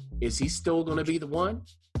marry, is he still going to be the one?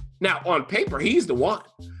 Now, on paper, he's the one.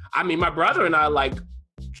 I mean, my brother and I are like,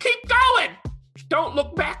 keep going. Don't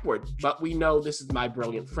look backward. But we know this is my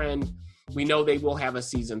brilliant friend. We know they will have a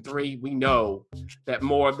season 3. We know that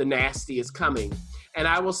more of the nasty is coming. And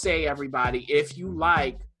I will say, everybody, if you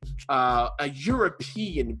like a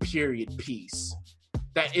European period piece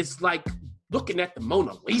that is like looking at the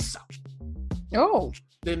Mona Lisa, Oh.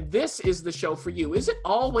 then this is the show for you. Is it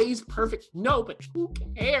always perfect? No, but who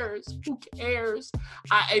cares? Who cares?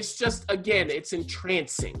 It's just, again, it's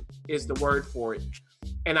entrancing is the word for it.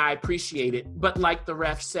 And I appreciate it. But like the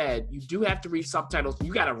ref said, you do have to read subtitles.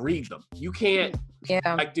 You got to read them. You can't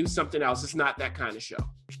like do something else. It's not that kind of show.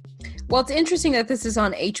 Well, it's interesting that this is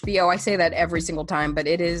on HBO. I say that every single time, but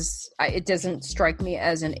it doesn't strike me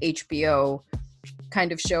as an HBO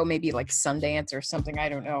kind of show, maybe like Sundance or something. I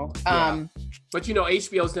don't know. Yeah. But you know,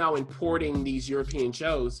 HBO's now importing these European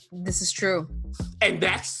shows. This is true. And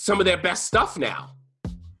that's some of their best stuff now.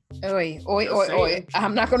 Oi.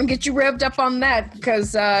 I'm not going to get you revved up on that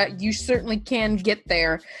because you certainly can get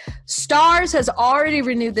there. Starz has already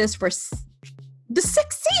renewed this for the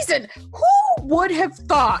 6th season. Who would have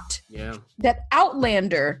thought that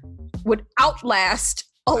Outlander would outlast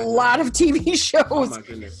a lot of TV shows? Oh my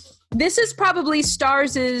goodness. This is probably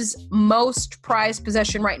Starz' most prized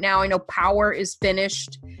possession right now. I know Power is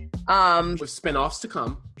finished. With spinoffs to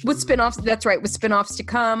come. With spinoffs, that's right. With spinoffs to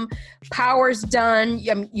come. Power's done.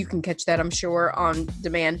 You can catch that, I'm sure, on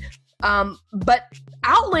demand. But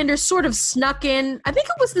Outlander sort of snuck in. I think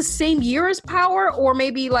it was the same year as Power, or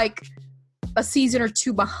maybe like a season or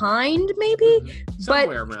 2 behind, maybe.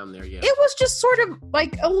 Somewhere around there, yeah. It was just sort of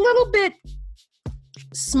like a little bit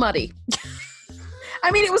smutty. I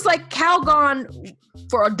mean, it was like Calgon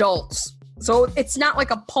for adults. So it's not like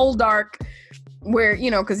a Poldark where,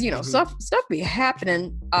 because, stuff be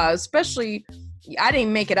happening, especially, I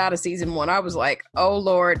didn't make it out of season 1. I was like, oh,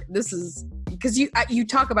 Lord, this is, because you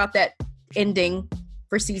talk about that ending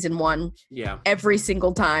for season 1. Yeah. Every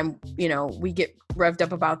single time, we get revved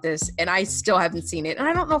up about this, and I still haven't seen it. And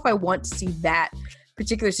I don't know if I want to see that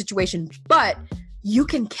particular situation, but you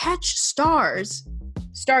can catch Starz'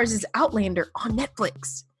 Outlander on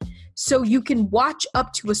Netflix. So you can watch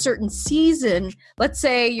up to a certain season. Let's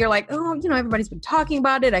say you're like, oh, everybody's been talking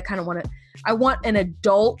about it. I want an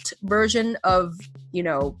adult version of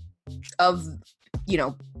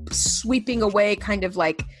sweeping away kind of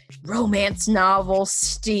like romance novel,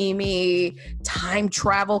 steamy, time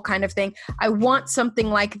travel kind of thing. I want something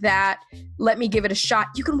like that. Let me give it a shot.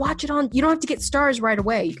 You can watch it you don't have to get Starz right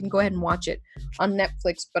away. You can go ahead and watch it on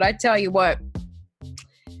Netflix. But I tell you what,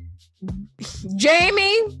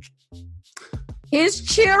 Jamie, his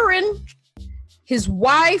children, his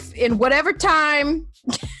wife, in whatever time,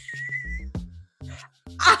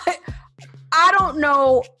 I don't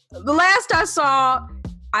know. The last I saw,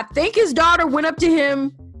 I think his daughter went up to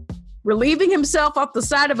him, relieving himself off the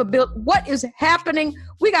side of a building. What is happening?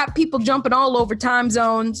 We got people jumping all over time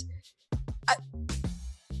zones.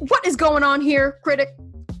 What is going on here, critic?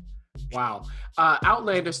 Wow.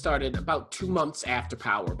 Outlander started about 2 months after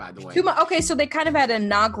Power, by the way. Okay, so they kind of had an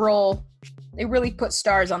inaugural, they really put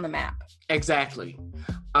stars on the map. Exactly.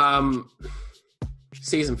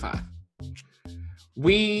 Season 5.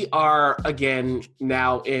 We are, again,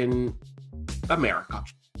 now in America,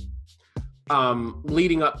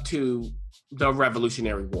 leading up to the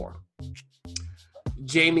Revolutionary War.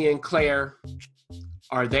 Jamie and Claire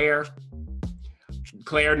are there.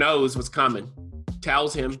 Claire knows what's coming,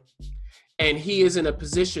 tells him, and he is in a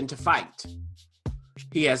position to fight.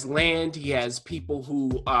 He has land, he has people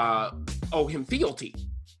who owe him fealty.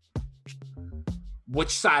 Which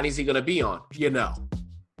side is he going to be on? You know.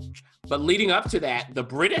 But leading up to that, the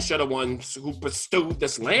British are the ones who bestowed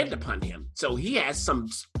this land upon him. So he has some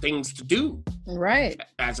things to do. Right.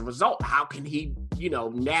 As a result, how can he,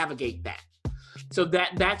 navigate that? So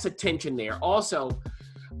that's a tension there. Also,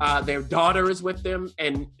 their daughter is with them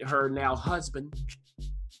and her now husband.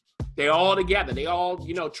 They're all together. They all,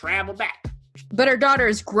 travel back. But her daughter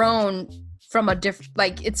is grown from a different,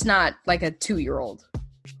 it's not like a 2-year-old.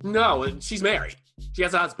 No, she's married. She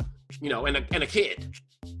has a husband, and a kid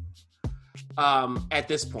at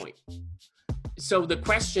this point. So the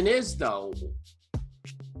question is, though,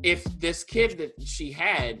 if this kid that she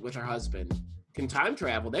had with her husband can time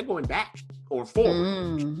travel, they're going back or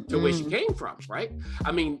forward to where she came from, right?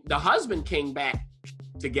 I mean, the husband came back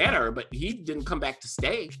to get her, but he didn't come back to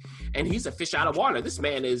stay, and he's a fish out of water. This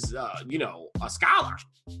man is, a scholar.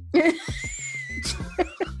 He's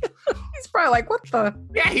probably like, what the?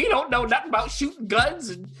 Yeah, he don't know nothing about shooting guns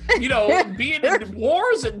and, being in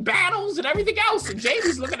wars and battles and everything else. And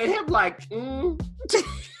Jamie's looking at him like,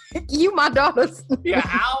 You my daughters. Yeah,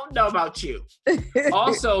 I don't know about you.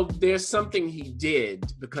 Also, there's something he did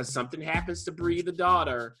because something happens to Bree, the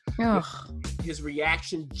daughter. Ugh. His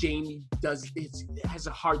reaction, Jamie has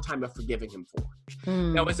a hard time of forgiving him for.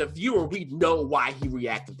 Now, as a viewer, we know why he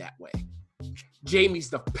reacted that way. Jamie's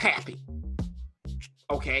the pappy.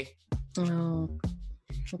 Okay? Oh.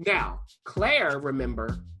 Now, Claire,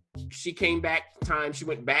 remember, she came back time. She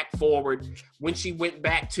went back forward. When she went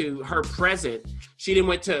back to her present, she then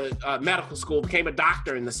went to medical school, became a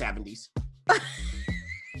doctor in the 70s.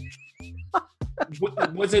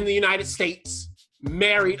 Was in the United States.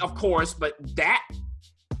 Married, of course, but that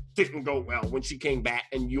didn't go well when she came back,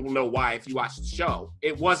 and you'll know why if you watch the show.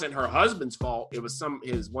 It wasn't her husband's fault. It was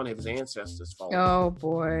one of his ancestors' fault. Oh,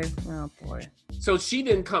 boy. So she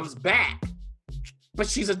then comes back, but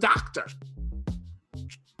she's a doctor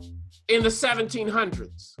in the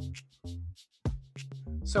 1700s.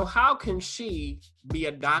 So how can she be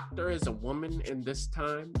a doctor as a woman in this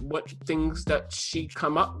time? What things that she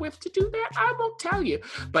come up with to do that? I won't tell you.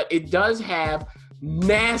 But it does have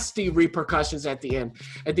nasty repercussions at the end.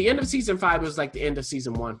 At the end of season 5, it was like the end of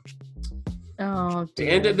season 1. Oh, dear.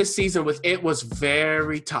 The end of the season was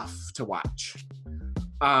very tough to watch.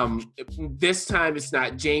 This time it's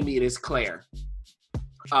not Jamie, it is Claire.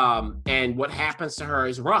 And what happens to her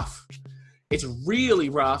is rough. It's really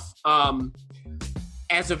rough.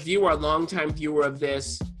 As a viewer, a longtime viewer of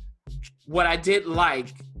this, what I did like,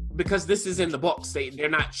 because this is in the books, they're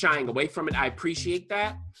not shying away from it. I appreciate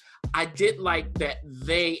that. I did like that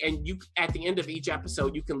you at the end of each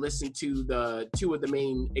episode, you can listen to the 2 of the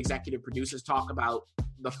main executive producers talk about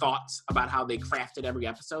the thoughts about how they crafted every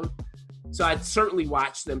episode. So I'd certainly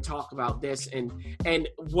watch them talk about this, and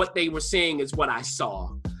what they were saying is what I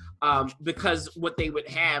saw. Because what they would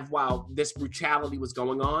have while this brutality was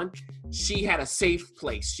going on, she had a safe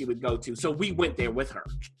place she would go to. So we went there with her.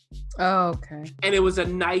 Oh, okay. And it was a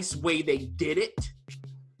nice way they did it,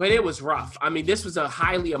 but it was rough. I mean, this was a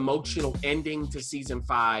highly emotional ending to season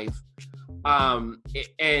 5.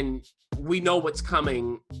 And we know what's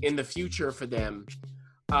coming in the future for them.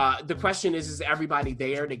 The question is everybody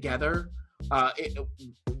there together?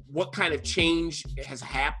 What kind of change has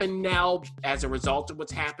happened now as a result of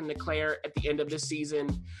what's happened to Claire at the end of this season?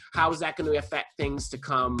 How is that going to affect things to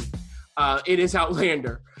come? It is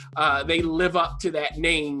Outlander. They live up to that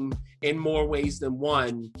name in more ways than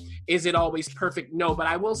one. Is it always perfect? No, but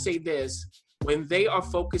I will say this. When they are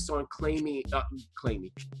focused on claiming,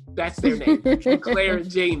 that's their name, Claire and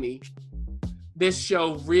Jamie, this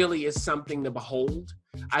show really is something to behold.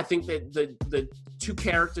 I think that the 2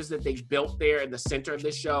 characters that they built there in the center of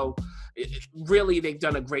this show, really they've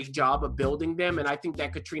done a great job of building them. And I think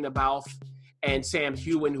that Katrina Balfe and Sam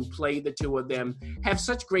Heughan, who played the 2 of them, have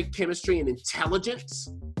such great chemistry and intelligence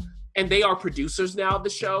And they are producers now of the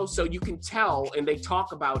show, so you can tell, and they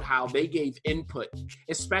talk about how they gave input,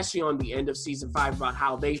 especially on the end of season 5, about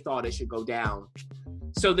how they thought it should go down.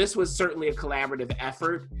 So this was certainly a collaborative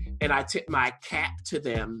effort, and I tip my cap to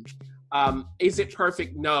them. Is it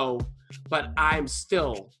perfect? No, but I'm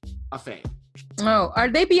still a fan. Oh, are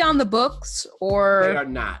they beyond the books, or They are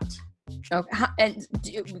not. Okay. And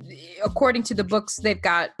according to the books, they've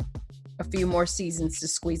got a few more seasons to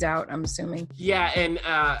squeeze out, I'm assuming. Yeah, and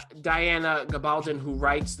Diana Gabaldon, who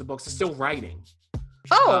writes the books, is still writing.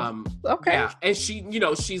 Oh, okay. Yeah, and she,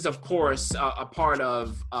 she's of course a part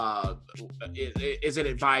of is an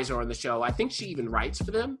advisor on the show. I think she even writes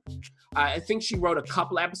for them. I think she wrote a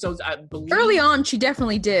couple episodes. I believe early on, she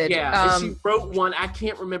definitely did. Yeah, and she wrote one. I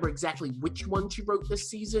can't remember exactly which one she wrote this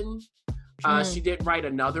season. She did write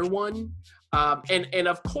another one, and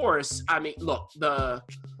of course, I mean, look, the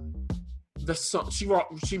song she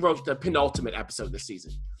wrote the penultimate episode this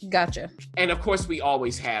season. Gotcha. And of course, we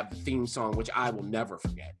always have the theme song, which I will never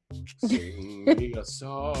forget. Sing me a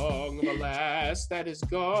song of the last that is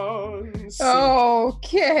gone.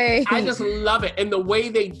 Okay. I just love it, and the way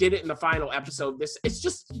they did it in the final episode, it's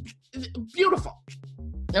just beautiful.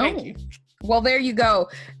 Thank you. Well, there you go.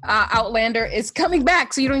 Outlander is coming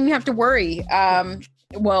back, so you don't even have to worry.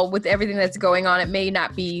 Well, with everything that's going on, it may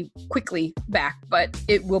not be quickly back, but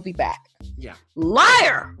it will be back. Yeah.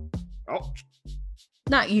 Liar! Oh.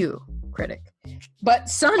 Not you, critic. But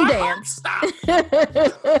Sundance.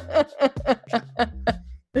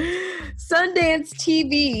 Sundance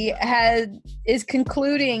TV is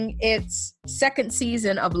concluding its second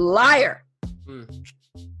season of Liar.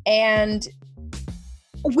 And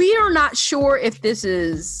we are not sure if this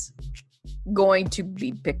is going to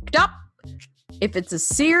be picked up, if it's a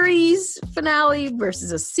series finale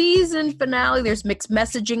versus a season finale. There's mixed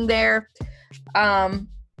messaging there. And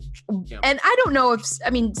I don't know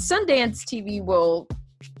Sundance TV will,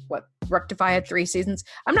 rectify it 3 seasons.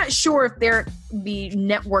 I'm not sure if they're the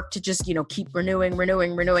network to just, keep renewing.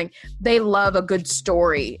 They love a good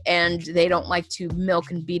story and they don't like to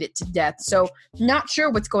milk and beat it to death. So not sure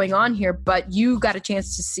what's going on here, but you got a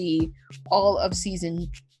chance to see all of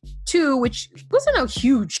season 2, which wasn't a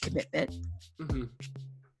huge commitment. Mm-hmm.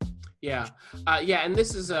 Yeah. And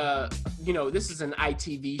this is this is an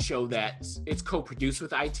ITV show it's co-produced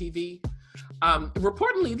with ITV.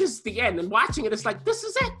 Reportedly, this is the end, and watching it, it's like, this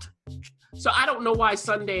is it. So I don't know why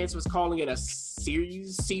Sundance was calling it a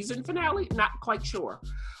season finale. Not quite sure.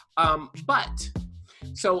 But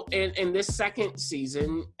so in this second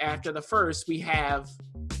season, after the first, we have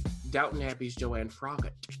Downton Abbey's Joanne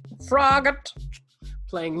Froggatt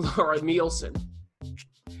playing Laura Nielsen,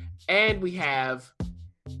 and we have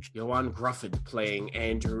Johan Grufford playing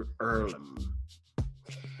Andrew Earlham.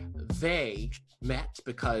 They met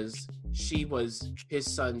because she was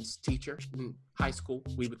his son's teacher in high school,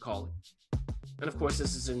 we would call it. And of course,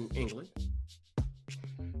 this is in England.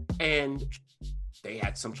 And they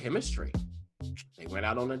had some chemistry. They went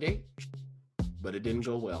out on a date, but it didn't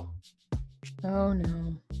go well. Oh,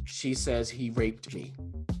 no. She says he raped me.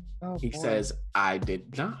 Oh, he boy. says I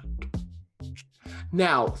did not.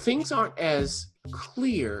 Now, things aren't as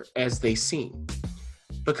clear as they seem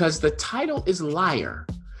because the title is Liar.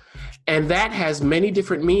 And that has many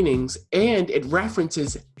different meanings, and it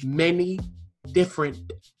references many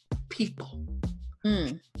different people.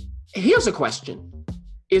 Here's a question.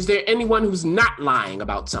 Is there anyone who's not lying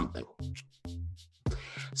about something?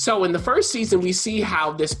 So in the first season, we see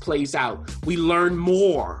how this plays out. We learn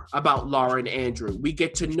more about Laura and Andrew. We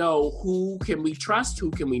get to know who can we trust, who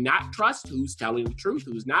can we not trust, who's telling the truth,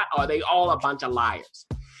 who's not. Are they all a bunch of liars?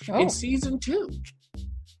 Oh. In season 2,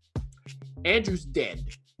 Andrew's dead.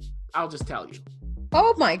 I'll just tell you.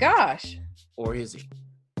 Oh, my gosh. Or is he?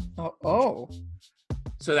 Oh.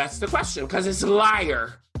 So that's the question, because it's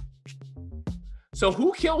Liar. So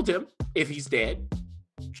who killed him if he's dead?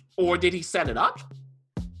 Or did he set it up?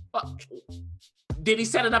 Did he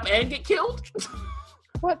set it up and get killed?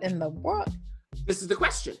 What in the what? This is the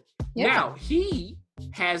question. Yeah. Now, he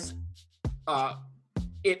has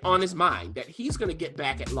it on his mind that he's going to get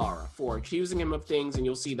back at Laura for accusing him of things, and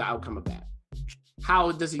you'll see the outcome of that.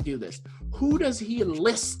 How does he do this? Who does he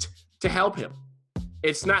enlist to help him?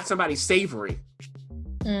 It's not somebody savory.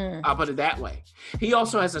 I'll put it that way. He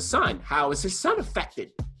also has a son. How is his son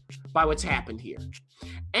affected by what's happened here?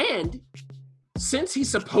 And since he's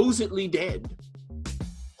supposedly dead,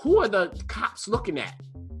 who are the cops looking at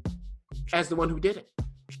as the one who did it?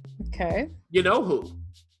 Okay. You know who?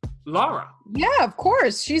 Laura. Yeah, of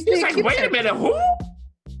course. She's He's the like, accuser. wait a minute, who?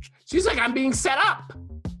 She's like, I'm being set up.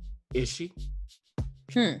 Is she?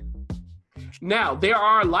 Now, there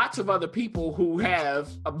are lots of other people who have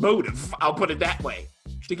a motive, I'll put it that way,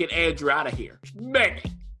 to get Andrew out of here. Many.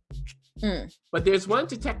 But there's one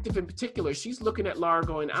detective in particular, she's looking at Laura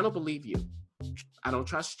going, I don't believe you. I don't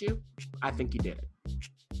trust you. I think you did it.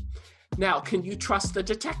 Now, can you trust the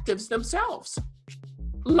detectives themselves?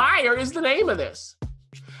 Liar is the name of this.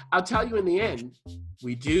 I'll tell you in the end,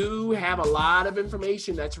 we do have a lot of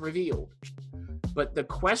information that's revealed. But the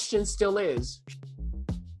question still is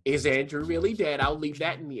Andrew really dead? I'll leave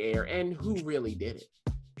that in the air. And who really did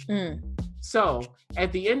it? So,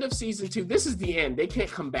 at the end of season 2, this is the end. They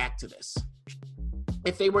can't come back to this.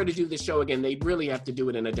 If they were to do the show again, they'd really have to do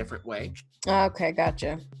it in a different way. Okay,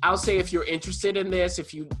 gotcha. I'll say if you're interested in this,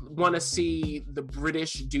 if you want to see the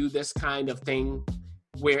British do this kind of thing,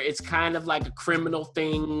 where it's kind of like a criminal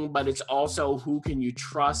thing, but it's also who can you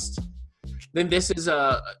trust, then this is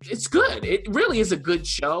it's good. It really is a good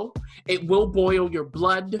show. It will boil your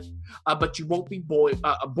blood, but you won't be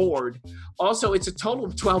bored. Also, it's a total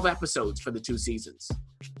of 12 episodes for the 2 seasons.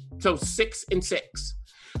 So 6 and 6.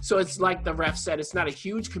 So it's like the ref said, it's not a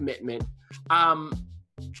huge commitment.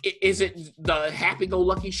 Is it the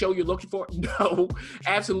happy-go-lucky show you're looking for? No,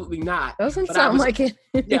 absolutely not. Doesn't sound like it.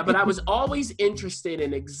 Yeah, but I was always interested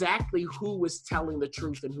in exactly who was telling the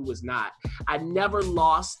truth and who was not. I never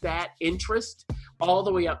lost that interest all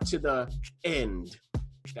the way up to the end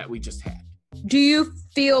that we just had. Do you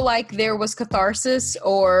feel like there was catharsis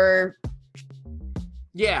or?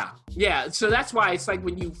 Yeah. So that's why it's like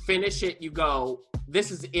when you finish it, you go,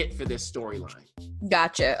 this is it for this storyline.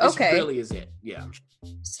 Gotcha. This Okay. really is it. Yeah.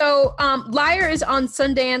 So, Liar is on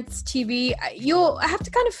Sundance TV. You'll have to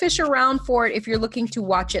kind of fish around for it if you're looking to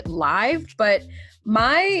watch it live. But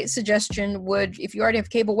my suggestion would, if you already have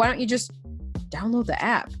cable, why don't you just download the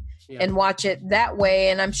app and watch it that way?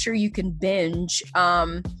 And I'm sure you can binge.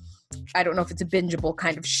 I don't know if it's a bingeable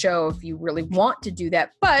kind of show if you really want to do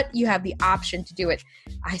that, but you have the option to do it.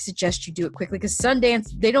 I suggest you do it quickly because Sundance,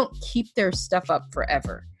 they don't keep their stuff up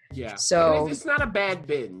forever. Yeah. So it's not a bad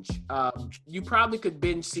binge. You probably could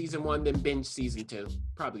binge season 1, then binge season 2.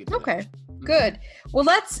 Probably could do okay, that. good. Well,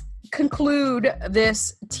 let's conclude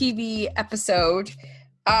this TV episode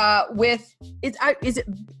with is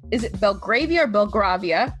it Belgravia or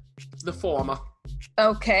Belgravia? The former.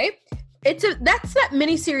 Okay. That's that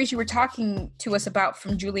miniseries you were talking to us about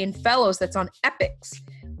from Julian Fellows that's on Epix.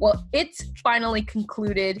 Well, it's finally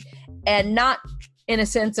concluded, and not in a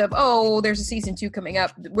sense of, oh, there's a season 2 coming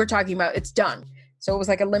up. We're talking about it's done. So it was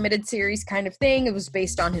like a limited series kind of thing. It was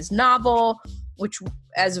based on his novel, which,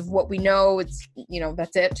 as of what we know, it's,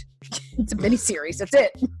 that's it. It's a miniseries. That's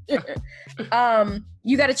it.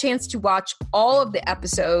 You got a chance to watch all of the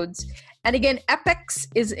episodes. And again, Epix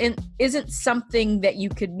isn't something that you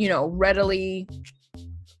could, readily.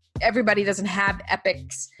 Everybody doesn't have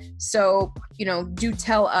Epix. So, do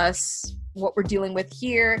tell us what we're dealing with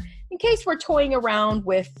here in case we're toying around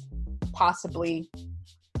with possibly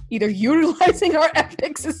either utilizing our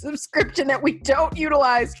Epix subscription that we don't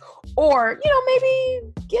utilize, or, maybe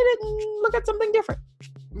get it and look at something different.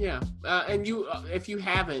 Yeah. And you, if you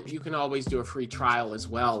haven't, you can always do a free trial as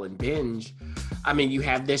well and binge. I mean, you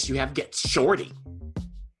have this, you have Get Shorty.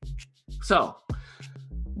 So.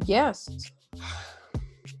 Yes.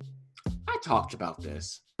 I talked about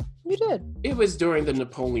this. You did. It was during the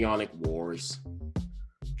Napoleonic Wars.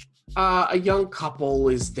 A young couple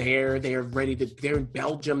is there. They're in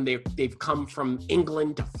Belgium. They've come from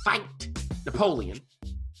England to fight Napoleon.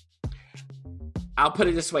 I'll put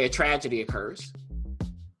it this way, a tragedy occurs.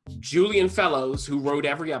 Julian Fellows, who wrote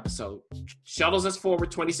every episode, shuttles us forward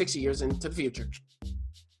 26 years into the future.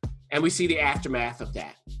 And we see the aftermath of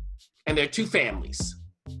that. And there are 2 families.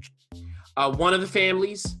 One of the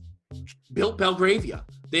families built Belgravia,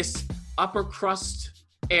 this upper crust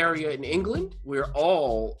area in England where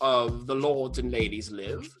all of the lords and ladies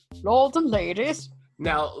live. Lords and ladies.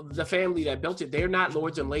 Now, the family that built it, they're not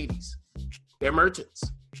lords and ladies. They're merchants.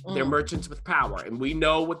 They're merchants with power. And we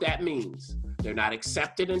know what that means. They're not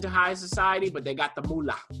accepted into high society, but they got the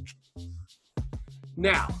moolah.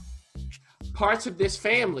 Now, parts of this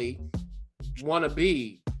family want to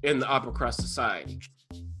be in the upper crust society.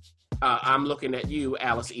 I'm looking at you,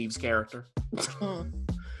 Alice Eve's character.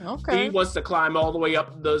 Okay. He wants to climb all the way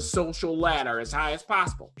up the social ladder as high as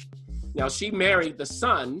possible. Now, she married the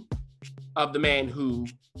son of the man who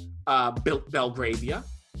built Belgravia.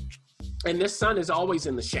 And this son is always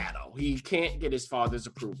in the shadow. He can't get his father's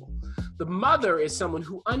approval. The mother is someone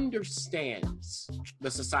who understands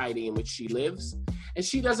the society in which she lives, and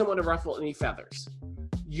she doesn't want to ruffle any feathers.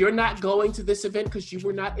 You're not going to this event because you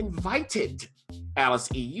were not invited, Alice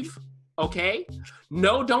Eve. Okay?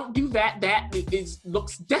 No, don't do that. That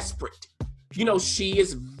looks desperate. she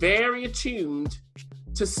is very attuned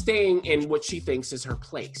to staying in what she thinks is her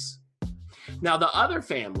place. Now, the other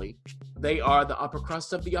family, they are the upper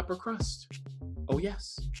crust of the upper crust. Oh,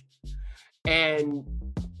 yes. And,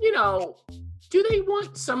 do they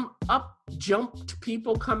want some up-jumped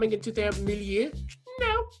people coming into their milieu?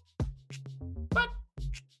 No. But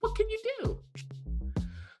what can you do?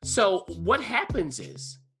 So what happens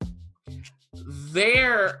is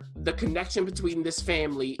the connection between this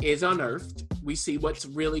family is unearthed. We see what's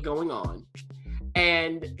really going on.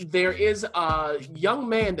 And there is a young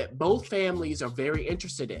man that both families are very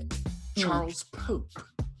interested in, Charles Pope.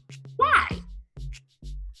 Why?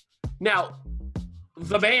 Now,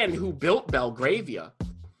 the man who built Belgravia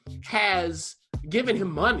has given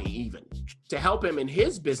him money even to help him in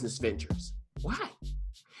his business ventures. Why?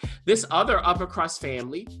 This other upper crust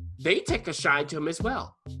family, they take a shine to him as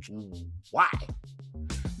well. Why?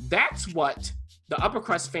 That's what the upper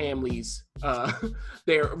crust families,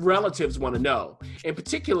 their relatives want to know. In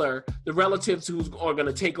particular, the relatives who are going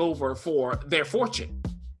to take over for their fortune.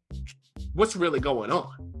 What's really going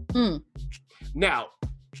on? Now,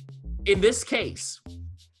 in this case,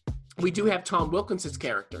 we do have Tom Wilkinson's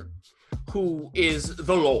character, who is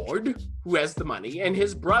the Lord, who has the money, and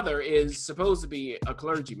his brother is supposed to be a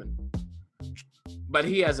clergyman, but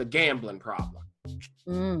he has a gambling problem.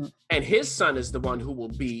 And his son is the one who will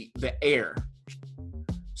be the heir.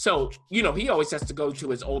 So, he always has to go to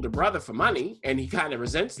his older brother for money, and he kind of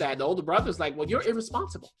resents that. The older brother's like, well, you're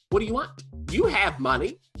irresponsible. What do you want? You have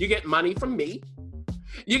money. You get money from me.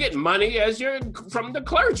 You get money as you're from the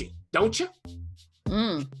clergy, don't you?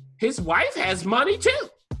 His wife has money too.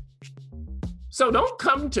 So don't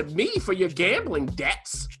come to me for your gambling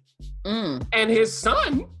debts. And his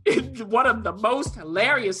son, one of the most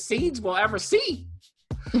hilarious scenes we'll ever see.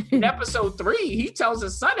 In episode 3, he tells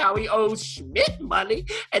his son how he owes Schmidt money,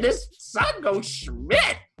 and his son goes,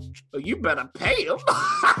 Schmidt? Well, you better pay him.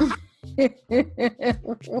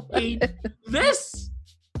 This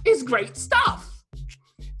is great stuff.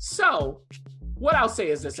 So, what I'll say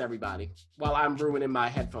is this, everybody, while I'm ruining my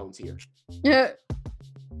headphones here.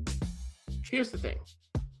 Here's the thing.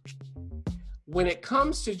 When it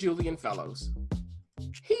comes to Julian Fellowes,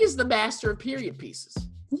 he is the master of period pieces.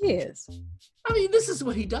 He is. I mean, this is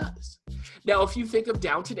what he does. Now, if you think of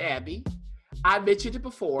Downton Abbey, I mentioned it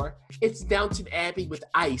before, it's Downton Abbey with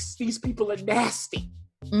ice. These people are nasty.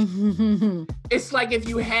 It's like if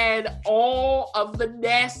you had all of the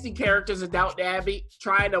nasty characters in Downton Abbey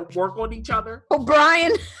trying to work on each other.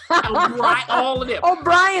 O'Brien. All of them.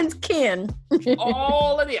 O'Brien's kin.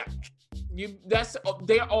 All of them.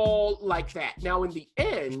 They're all like that. Now, in the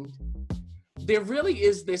end, there really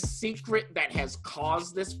is this secret that has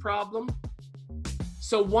caused this problem.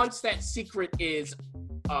 So once that secret is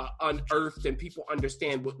unearthed and people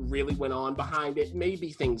understand what really went on behind it,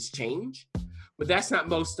 maybe things change. But that's not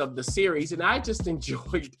most of the series. And I just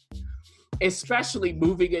enjoyed, especially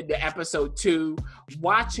moving into episode 2,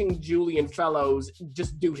 watching Julian Fellowes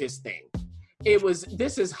just do his thing.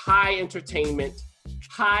 This is high entertainment,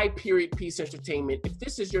 high period piece entertainment. If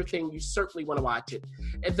this is your thing, you certainly want to watch it.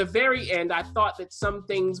 At the very end, I thought that some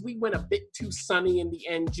things, we went a bit too sunny in the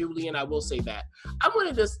end, Julian, I will say that. I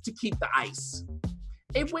wanted us to keep the ice.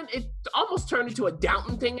 It almost turned into a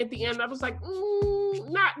Downton thing at the end. I was like,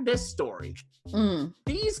 not this story. Some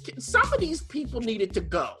of these people needed to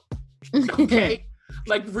go. Okay?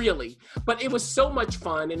 Like, really. But it was so much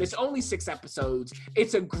fun, and it's only 6 episodes.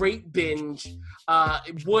 It's a great binge.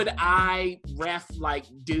 Would I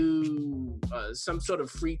do some sort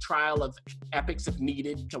of free trial of Epix if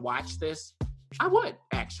needed to watch this? I would,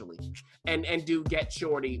 actually. And do get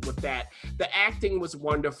shorty with that. The acting was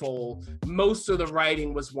wonderful. Most of the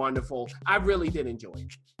writing was wonderful. I really did enjoy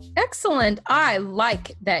it. Excellent. I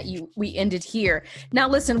like that we ended here. Now,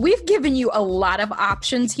 listen, we've given you a lot of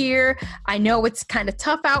options here. I know it's kind of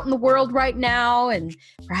tough out in the world right now, and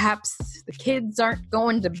perhaps the kids aren't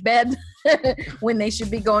going to bed when they should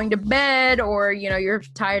be going to bed, or, you're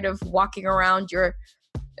tired of walking around your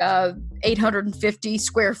 850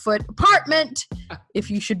 square foot apartment, if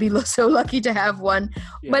you should be so lucky to have one.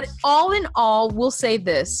 Yes. But all in all, we'll say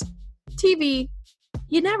this. TV,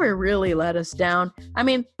 you never really let us down. I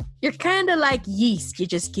mean, you're kind of like yeast. You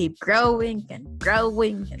just keep growing and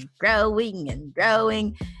growing and growing and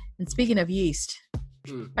growing. And speaking of yeast,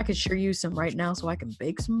 I could sure use some right now so I can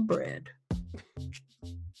bake some bread.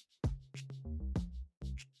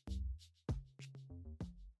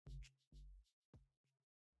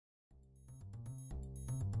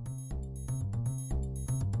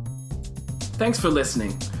 Thanks for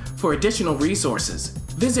listening. For additional resources,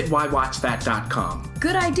 Visit whywatchthat.com.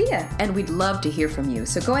 Good idea, and we'd love to hear from you.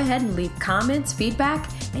 So go ahead and leave comments, feedback,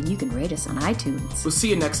 and you can rate us on iTunes. We'll see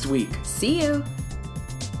you next week. See you.